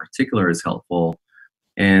work in particular is helpful,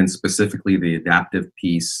 and specifically the adaptive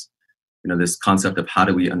piece. This concept of how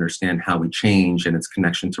do we understand how we change and its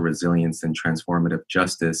connection to resilience and transformative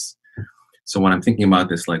justice. So when I'm thinking about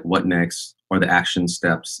this, like what next, or the action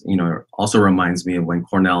steps, it also reminds me of when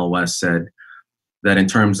Cornel West said that in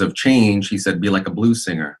terms of change, he said, be like a blues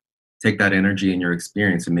singer, take that energy and your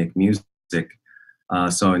experience and make music.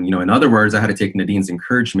 So, in other words, I had to take Nadine's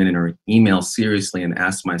encouragement in her email seriously and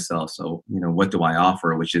ask myself, so, what do I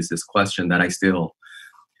offer? Which is this question that I still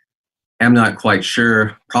am not quite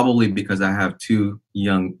sure, probably because I have two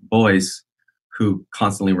young boys who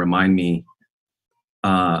constantly remind me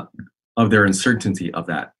of their uncertainty of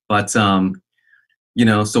that. But, so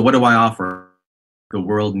what do I offer? the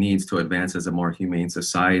world needs to advance as a more humane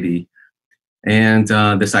society. And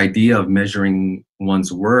this idea of measuring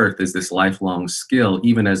one's worth is this lifelong skill,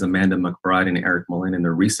 even as Amanda McBride and Eric Mullin in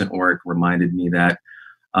their recent work reminded me that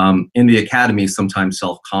in the academy, sometimes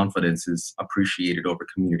self-confidence is appreciated over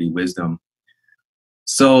community wisdom.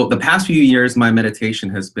 So the past few years, my meditation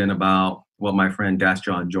has been about what my friend Dash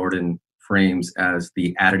John Jordan frames as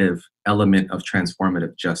the additive element of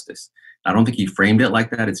transformative justice. I don't think he framed it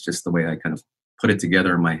like that. It's just the way I kind of put it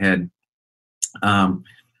together in my head.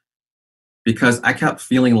 Because I kept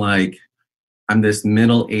feeling like I'm this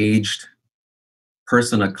middle-aged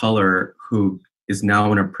person of color who is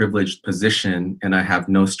now in a privileged position, and I have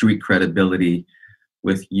no street credibility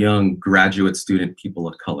with young graduate student people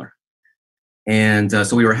of color. And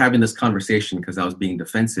so we were having this conversation because I was being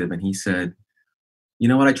defensive, and he said, you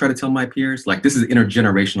know what I try to tell my peers? Like, this is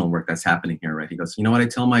intergenerational work that's happening here, right? He goes, you know what I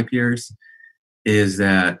tell my peers is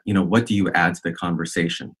that, you know, what do you add to the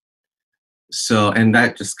conversation? So, and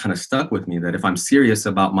that just kind of stuck with me, that if I'm serious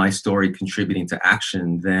about my story contributing to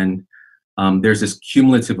action, then there's this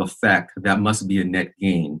cumulative effect that must be a net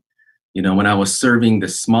gain. You know, when I was serving the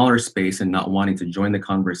smaller space and not wanting to join the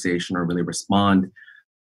conversation or really respond,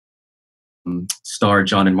 Star,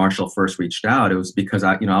 John, and Marshall first reached out, it was because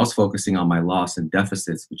I was focusing on my loss and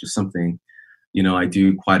deficits, which is something, you know, I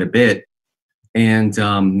do quite a bit. And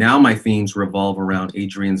now my themes revolve around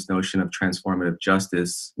Adrian's notion of transformative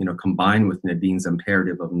justice, you know, combined with Nadine's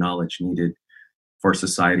imperative of knowledge needed for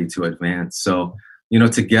society to advance. So, you know,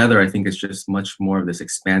 together, I think it's just much more of this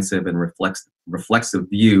expansive and reflexive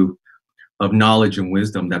view of knowledge and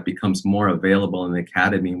wisdom that becomes more available in the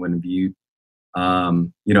academy when viewed,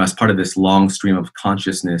 you know, as part of this long stream of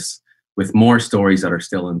consciousness with more stories that are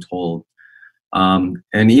still untold.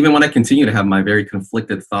 And even when I continue to have my very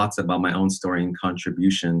conflicted thoughts about my own story and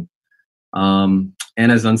contribution, and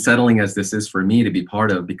as unsettling as this is for me to be part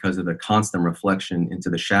of because of the constant reflection into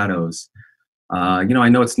the shadows, you know, I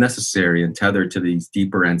know it's necessary and tethered to these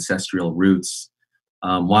deeper ancestral roots,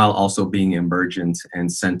 while also being emergent and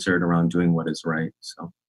centered around doing what is right.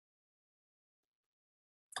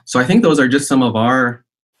 So I think those are just some of our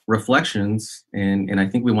reflections, and I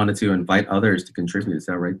think we wanted to invite others to contribute. Is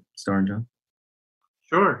that right, Star and John?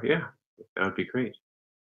 Sure, yeah, that would be great.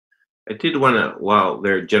 I did want to, while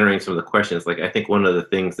they're generating some of the questions, like I think one of the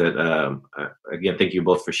things that, again, thank you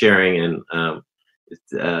both for sharing, and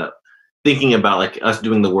thinking about like us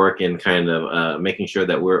doing the work and kind of making sure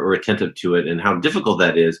that we're attentive to it and how difficult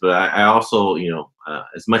that is. But I also, you know,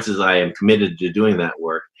 as much as I am committed to doing that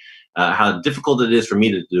work, how difficult it is for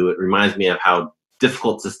me to do it reminds me of how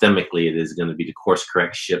difficult systemically it is going to be to course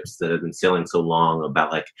correct ships that have been sailing so long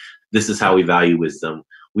about like, this is how we value wisdom.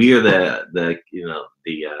 We are the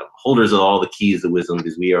holders of all the keys to wisdom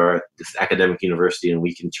because we are this academic university and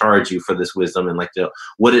we can charge you for this wisdom, and like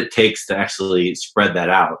what it takes to actually spread that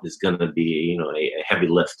out is going to be, you know, a heavy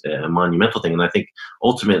lift, a monumental thing. And I think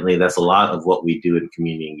ultimately that's a lot of what we do in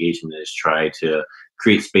community engagement is try to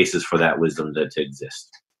create spaces for that wisdom to exist.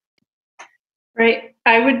 Right.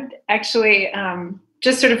 I would actually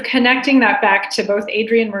just sort of connecting that back to both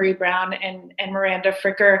Adrienne Maree Brown and Miranda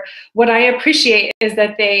Fricker. What I appreciate is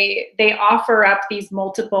that they offer up these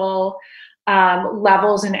multiple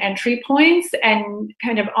levels and entry points and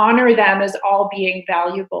kind of honor them as all being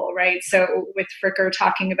valuable, right? So with Fricker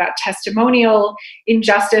talking about testimonial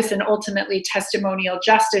injustice, and ultimately testimonial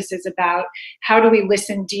justice is about how do we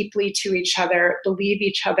listen deeply to each other, believe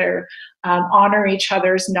each other, honor each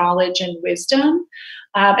other's knowledge and wisdom.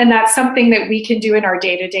 And that's something that we can do in our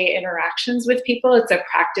day-to-day interactions with people. It's a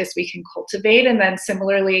practice we can cultivate. And then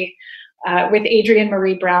similarly, with Adrienne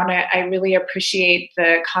Maree Brown, I really appreciate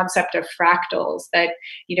the concept of fractals, that,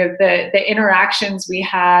 you know, the interactions we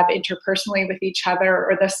have interpersonally with each other,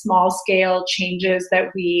 or the small scale changes that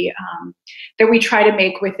we try to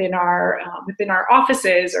make within our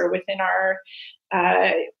offices or within our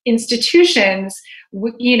institutions,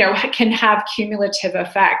 you know, can have cumulative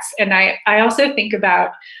effects. And I also think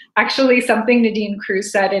about actually something Nadine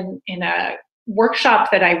Cruz said in a workshop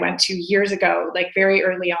that I went to years ago, like very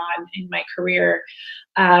early on in my career.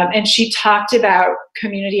 And she talked about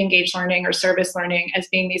community engaged learning or service learning as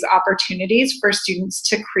being these opportunities for students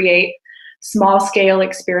to create small scale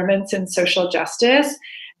experiments in social justice.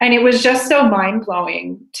 And it was just so mind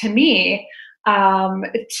blowing to me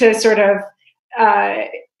to sort of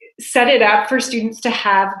set it up for students to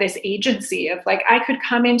have this agency of like, I could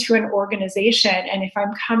come into an organization, and if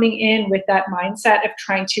I'm coming in with that mindset of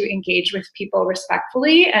trying to engage with people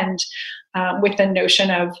respectfully and with the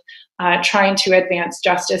notion of trying to advance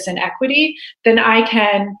justice and equity, then I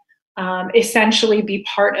can essentially be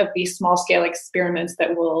part of these small scale experiments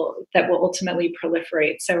that will ultimately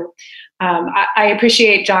proliferate. So I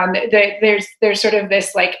appreciate, John, that there's sort of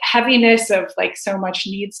this like heaviness of like so much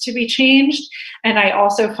needs to be changed, and I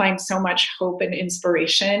also find so much hope and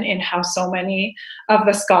inspiration in how so many of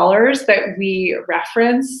the scholars that we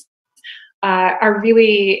reference are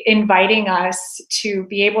really inviting us to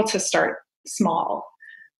be able to start small,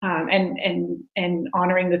 and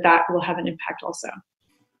honoring that will have an impact also.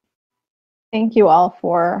 Thank you all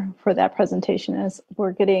for that presentation. As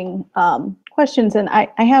we're getting questions, and I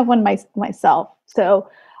have one myself. So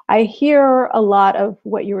I hear a lot of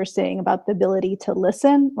what you were saying about the ability to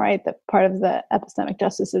listen, right? That part of the epistemic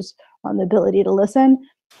justice is on the ability to listen.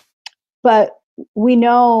 But we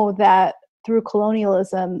know that through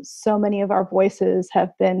colonialism, so many of our voices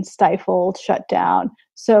have been stifled, shut down.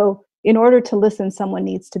 So in order to listen, someone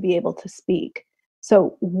needs to be able to speak.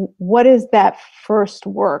 So what is that first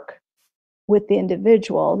work with the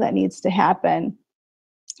individual that needs to happen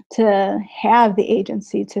to have the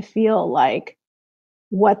agency to feel like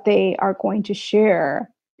what they are going to share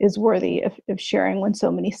is worthy of sharing, when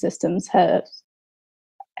so many systems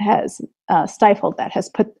has stifled that, has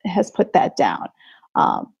put that down?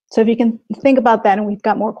 So if you can think about that, and we've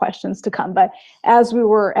got more questions to come, but as you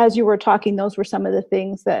were talking, those were some of the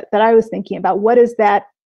things that I was thinking about. What is that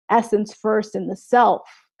essence first in the self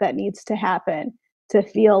that needs to happen to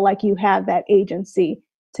feel like you have that agency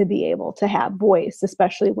to be able to have voice,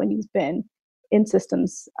 especially when you've been in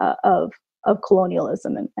systems of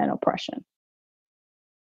colonialism and oppression?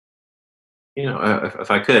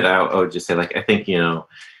 If I could, I would just say, like, I think,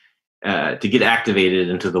 to get activated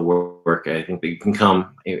into the work, I think that you can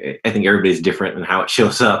come. I think everybody's different in how it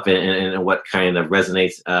shows up and what kind of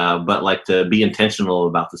resonates. But like, to be intentional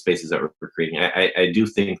about the spaces that we're creating. I do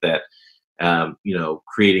think that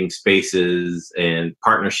creating spaces and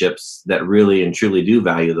partnerships that really and truly do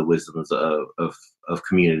value the wisdoms of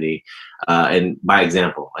community, and by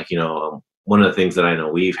example, like, one of the things that I know,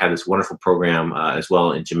 we've had this wonderful program as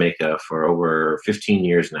well in Jamaica for over 15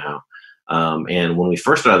 years now. And when we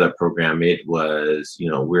first started that program, it was,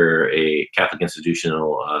 we're a Catholic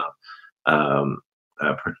institutional,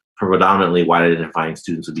 predominantly white identifying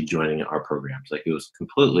students would be joining our programs. Like, it was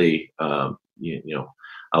completely,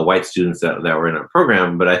 white students that were in our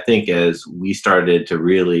program. But I think as we started to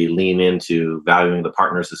really lean into valuing the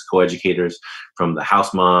partners as coeducators, from the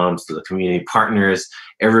house moms to the community partners,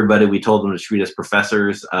 everybody, we told them to treat us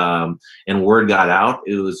professors, and word got out.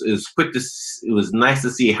 It was nice to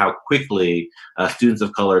see how quickly students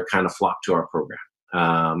of color kind of flocked to our program.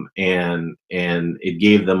 And it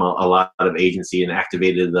gave them a lot of agency and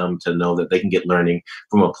activated them to know that they can get learning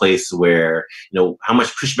from a place where, how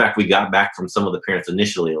much pushback we got back from some of the parents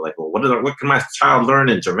initially, like, well, what can my child learn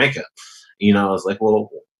in Jamaica? I was like, well,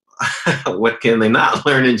 what can they not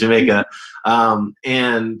learn in Jamaica?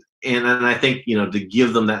 And I think, to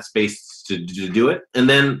give them that space to do it, and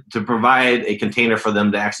then to provide a container for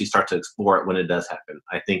them to actually start to explore it when it does happen.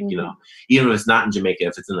 I think, even if it's not in Jamaica,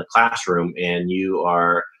 if it's in the classroom and you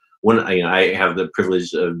are, I have the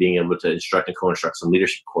privilege of being able to instruct and co-instruct some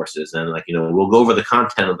leadership courses, and we'll go over the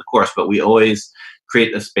content of the course, but we always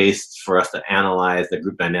create a space for us to analyze the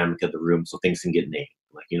group dynamic of the room so things can get named.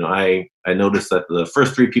 Like, I noticed that the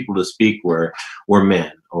first 3 people to speak were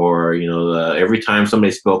men, or, every time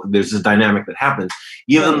somebody spoke, there's this dynamic that happens.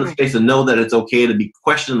 Give them the space to know that it's okay to be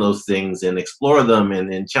question those things and explore them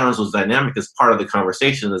and challenge those dynamics as part of the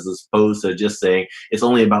conversation, as opposed to just saying it's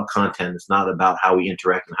only about content. It's not about how we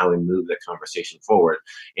interact and how we move that conversation forward.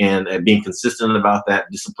 And being consistent about that,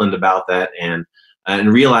 disciplined about that, and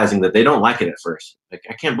realizing that they don't like it at first. Like,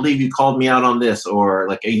 I can't believe you called me out on this, or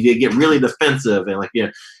like, they get really defensive. And like,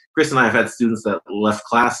 Chris and I have had students that left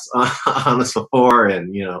class on us before,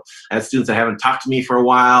 and I had students that haven't talked to me for a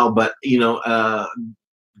while, but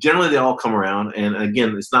generally they all come around. And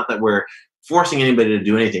again, it's not that we're forcing anybody to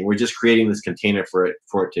do anything. We're just creating this container for it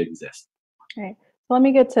to exist. Okay. So let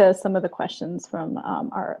me get to some of the questions from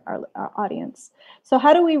our audience. So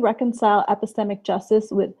how do we reconcile epistemic justice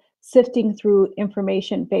with sifting through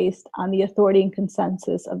information based on the authority and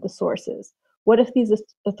consensus of the sources? What if these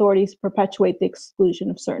authorities perpetuate the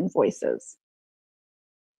exclusion of certain voices?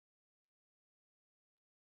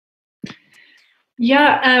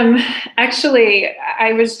 Yeah, actually,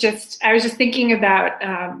 I was just thinking about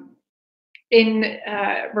in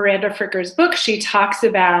Miranda Fricker's book, she talks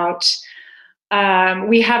about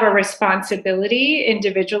we have a responsibility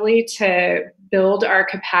individually to build our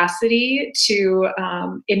capacity to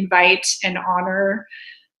invite and honor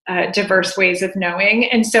diverse ways of knowing.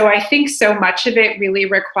 And so I think so much of it really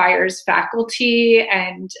requires faculty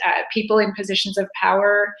and people in positions of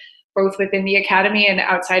power both within the academy and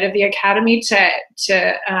outside of the academy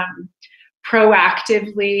to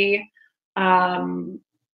proactively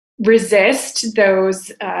resist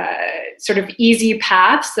those sort of easy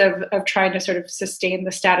paths of trying to sort of sustain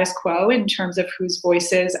the status quo in terms of whose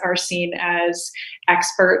voices are seen as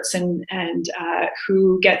experts and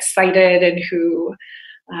who gets cited and who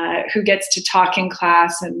gets to talk in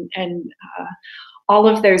class and all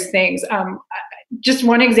of those things. Just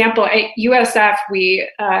one example, at USF, we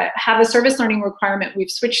have a service learning requirement.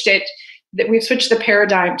 We've switched the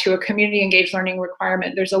paradigm to a community engaged learning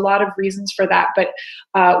requirement. There's a lot of reasons for that, but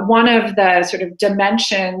one of the sort of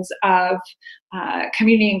dimensions of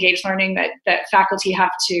community engaged learning that faculty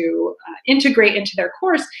have to integrate into their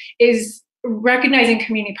course is recognizing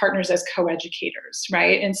community partners as co-educators,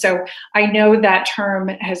 right? And so I know that term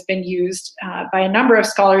has been used by a number of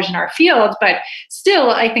scholars in our field, but still,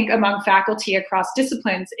 I think among faculty across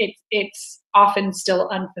disciplines, it's often still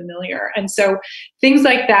unfamiliar. And so things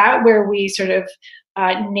like that, where we sort of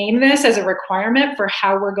name this as a requirement for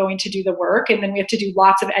how we're going to do the work, and then we have to do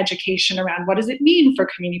lots of education around what does it mean for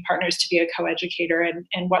community partners to be a co-educator,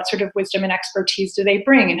 and what sort of wisdom and expertise do they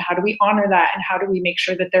bring, and how do we honor that, and how do we make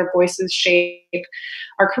sure that their voices shape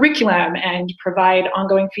our curriculum and provide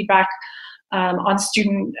ongoing feedback on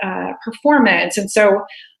student performance. And so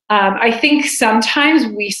I think sometimes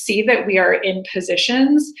we see that we are in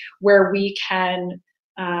positions where we can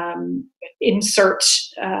insert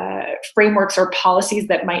frameworks or policies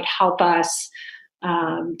that might help us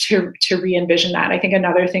to re-envision that. I think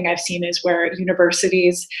another thing I've seen is where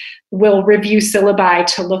universities will review syllabi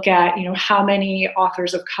to look at, how many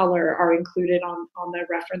authors of color are included on the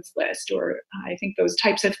reference list, or I think those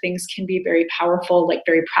types of things can be very powerful, like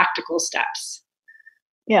very practical steps.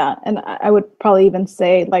 Yeah, and I would probably even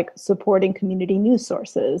say like supporting community news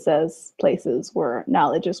sources as places where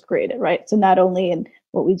knowledge is created, right? So not only in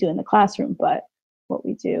what we do in the classroom, but what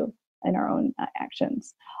we do in our own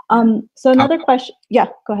actions. So another question, yeah,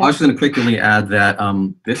 go ahead. I was just going to quickly add that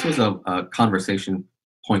this was a conversation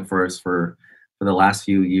point for us for the last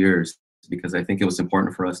few years, because I think it was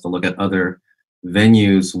important for us to look at other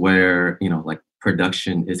venues where, like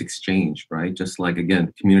production is exchanged, right? Just like,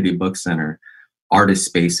 again, community book center, artist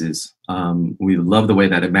spaces. We love the way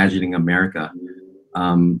that Imagining America,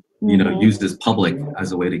 uses public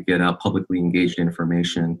as a way to get out publicly engaged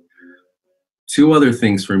information. Two other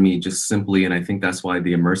things for me, just simply, and I think that's why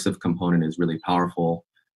the immersive component is really powerful,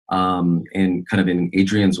 and kind of in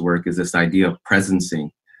Adrian's work, is this idea of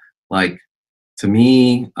presencing. Like, to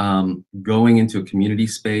me, going into a community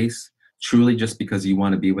space truly just because you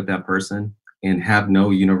want to be with that person and have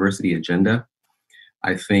no university agenda.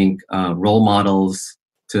 I think role models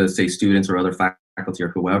to, say, students or other faculty or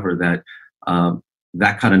whoever, that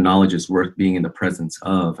that kind of knowledge is worth being in the presence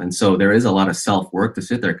of. And so there is a lot of self-work to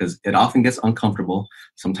sit there, because it often gets uncomfortable.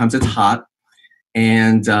 Sometimes it's hot.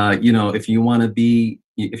 And, if you want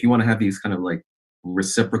to have these kind of like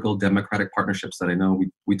reciprocal democratic partnerships that I know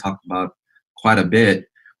we talked about quite a bit,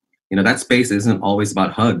 that space isn't always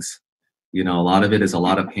about hugs. A lot of it is a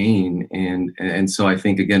lot of pain. And so I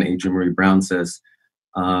think, again, Adrienne Maree Brown says,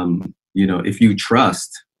 if you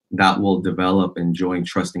trust, that will develop and join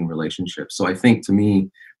trusting relationships. So I think, to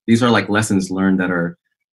me, these are like lessons learned that are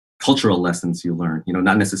cultural lessons you learn,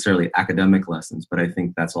 not necessarily academic lessons, but I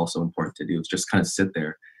think that's also important to do. It's just kind of sit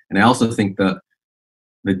there. And I also think the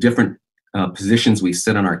different positions we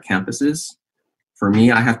sit on our campuses, for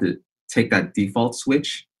me, I have to take that default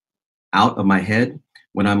switch out of my head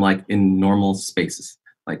when I'm like in normal spaces.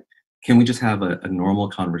 Like, can we just have a normal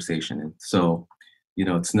conversation? And so,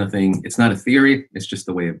 it's not a theory, it's just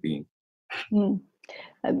the way of being.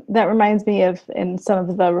 That reminds me of, in some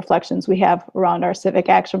of the reflections we have around our civic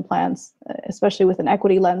action plans, especially with an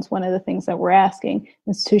equity lens, one of the things that we're asking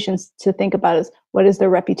institutions to think about is, what is their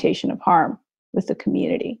reputation of harm with the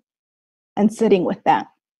community? And sitting with that,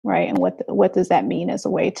 right? And what does that mean as a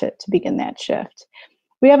way to begin that shift?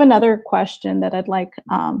 We have another question that I'd like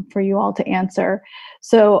for you all to answer.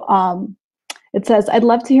 So it says, I'd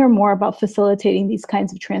love to hear more about facilitating these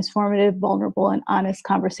kinds of transformative, vulnerable, and honest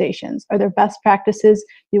conversations. Are there best practices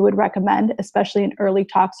you would recommend, especially in early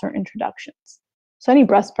talks or introductions? So any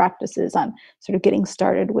best practices on sort of getting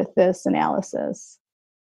started with this analysis?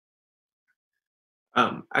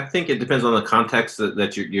 I think it depends on the context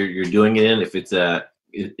that you're doing it in. If it's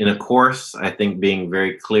in a course, I think being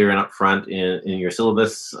very clear and upfront in your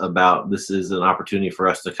syllabus about this is an opportunity for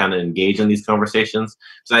us to kind of engage in these conversations.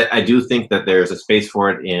 So I do think that there's a space for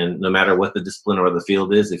it in no matter what the discipline or the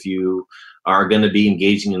field is. If you are going to be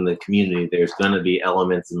engaging in the community, there's going to be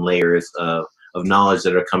elements and layers of of knowledge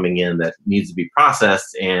that are coming in that needs to be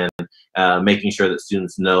processed, and making sure that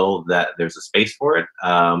students know that there's a space for it.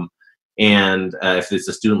 And if it's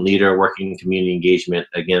a student leader working in community engagement,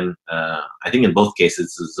 again, I think in both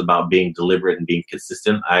cases it's about being deliberate and being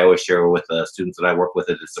consistent. I always share with students that I work with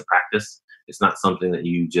that it's a practice. It's not something that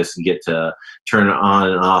you just get to turn on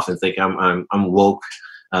and off and think I'm woke,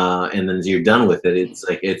 and then you're done with it. It's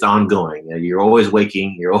like it's ongoing. You're always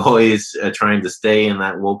waking. You're always trying to stay in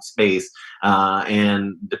that woke space,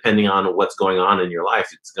 and depending on what's going on in your life,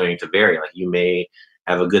 it's going to vary. Like you may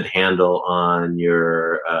have a good handle on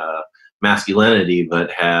your masculinity,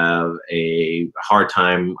 but have a hard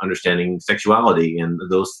time understanding sexuality, and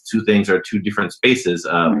those two things are two different spaces.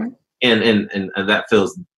 And that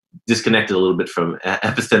feels disconnected a little bit from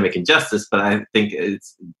epistemic injustice, but I think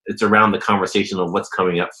it's around the conversation of what's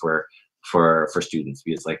coming up for students,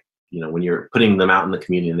 because like, you know, when you're putting them out in the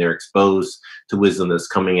community and they're exposed to wisdom that's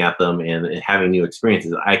coming at them and having new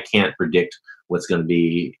experiences, I can't predict what's going to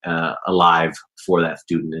be alive for that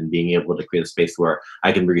student, and being able to create a space where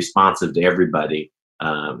I can be responsive to everybody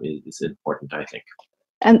is important, I think.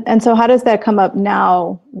 And so how does that come up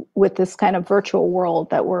now with this kind of virtual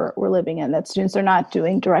world that we're living in, that students are not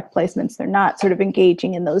doing direct placements, they're not sort of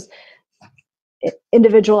engaging in those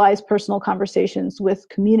individualized personal conversations with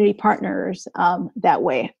community partners that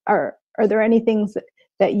way? Are there any things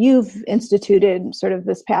that you've instituted sort of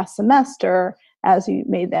this past semester as you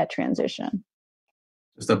made that transition?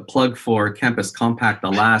 Just a plug for Campus Compact,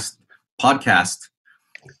 the last podcast,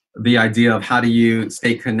 the idea of how do you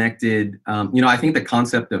stay connected. I think the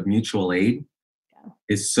concept of mutual aid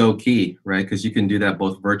is so key, right? Because you can do that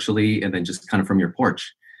both virtually and then just kind of from your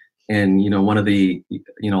porch. And, one of the,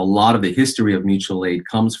 a lot of the history of mutual aid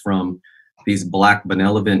comes from these Black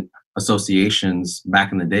benevolent associations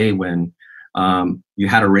back in the day when you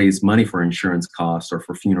had to raise money for insurance costs or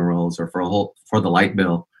for funerals or for the light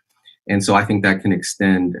bill. And so I think that can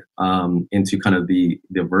extend into kind of the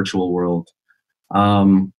virtual world.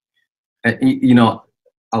 I'll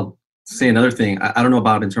say another thing. I don't know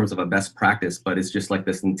about in terms of a best practice, but it's just like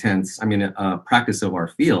this intense, practice of our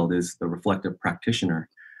field is the reflective practitioner.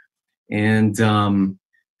 And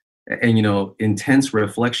intense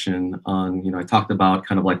reflection on, I talked about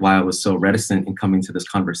kind of like why I was so reticent in coming to this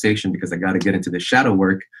conversation, because I got to get into the shadow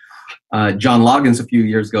work. John Loggins, a few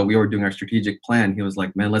years ago, we were doing our strategic plan. He was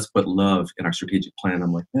like, man, let's put love in our strategic plan.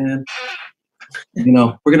 I'm like, man,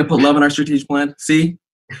 we're going to put love in our strategic plan. See?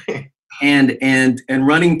 And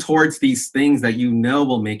running towards these things that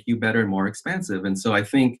will make you better and more expansive. And so I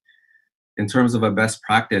think in terms of a best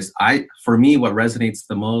practice, for me, what resonates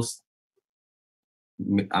the most,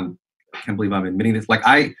 I can't believe I'm admitting this. Like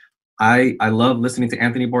I love listening to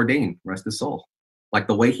Anthony Bourdain, rest his soul. Like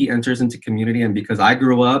the way he enters into community, and because I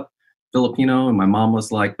grew up Filipino and my mom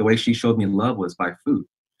was like, the way she showed me love was by food.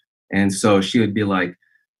 And so she would be like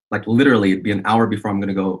literally it'd be an hour before I'm going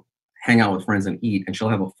to go hang out with friends and eat, and she'll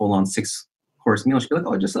have a full-on 6-course meal. She'll be like,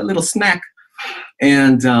 oh, just a little snack.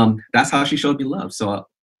 And that's how she showed me love. So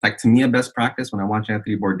like to me, a best practice when I watch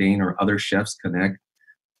Anthony Bourdain or other chefs connect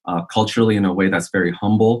culturally in a way that's very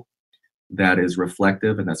humble, that is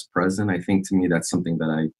reflective and that's present, I think to me that's something that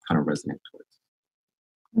I kind of resonate towards.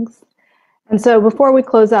 Thanks. And so before we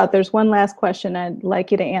close out, there's one last question. I'd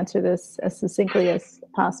like you to answer this as succinctly as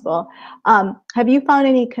possible. Have you found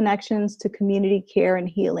any connections to community care and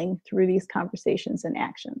healing through these conversations and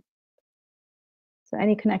actions? So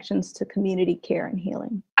any connections to community care and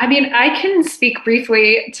healing? I mean, I can speak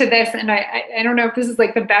briefly to this, and I don't know if this is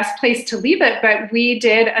like the best place to leave it, but we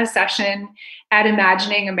did a session at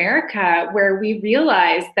Imagining America where we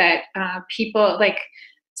realized that people, like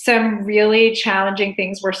some really challenging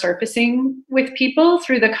things were surfacing with people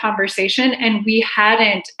through the conversation, and we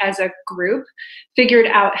hadn't, as a group, figured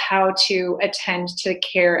out how to attend to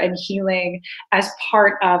care and healing as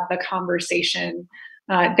part of the conversation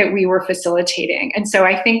that we were facilitating. And so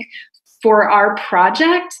I think for our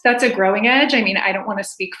project, that's a growing edge. I mean, I don't want to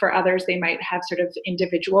speak for others. They might have sort of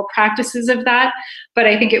individual practices of that, but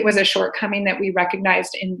I think it was a shortcoming that we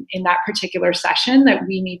recognized in that particular session that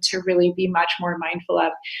we need to really be much more mindful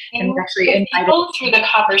of. And we're actually invited through the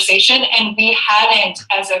conversation, and we hadn't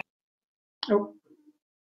as a,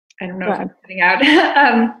 I don't know if I'm getting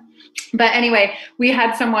out. But anyway, we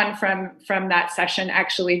had someone from that session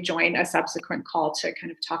actually join a subsequent call to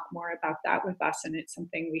kind of talk more about that with us, and it's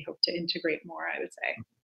something we hope to integrate more, I would say.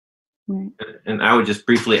 Right. And I would just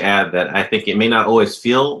briefly add that I think it may not always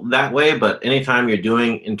feel that way, but anytime you're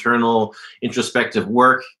doing internal introspective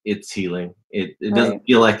work, it's healing. It doesn't Right.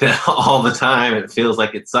 feel like that all the time. It feels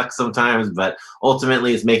like it sucks sometimes, but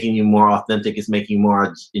ultimately it's making you more authentic. It's making you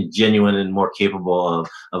more genuine and more capable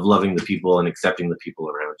of loving the people and accepting the people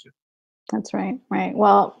around you. That's right. Right.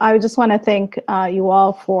 Well, I just want to thank you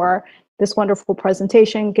all for this wonderful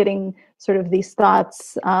presentation, getting sort of these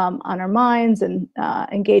thoughts on our minds and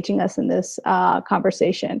engaging us in this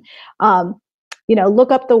conversation.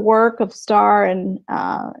 Look up the work of Star and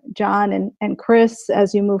John and Chris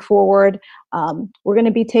as you move forward. We're going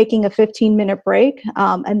to be taking a 15-minute break,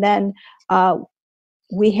 and then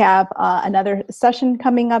we have another session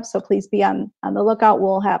coming up, so please be on the lookout.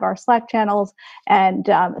 We'll have our Slack channels, and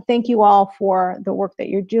thank you all for the work that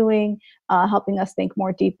you're doing, helping us think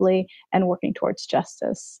more deeply and working towards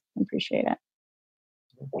justice. I appreciate it.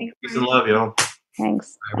 Peace and love, y'all.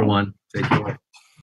 Thanks. Everyone, take care.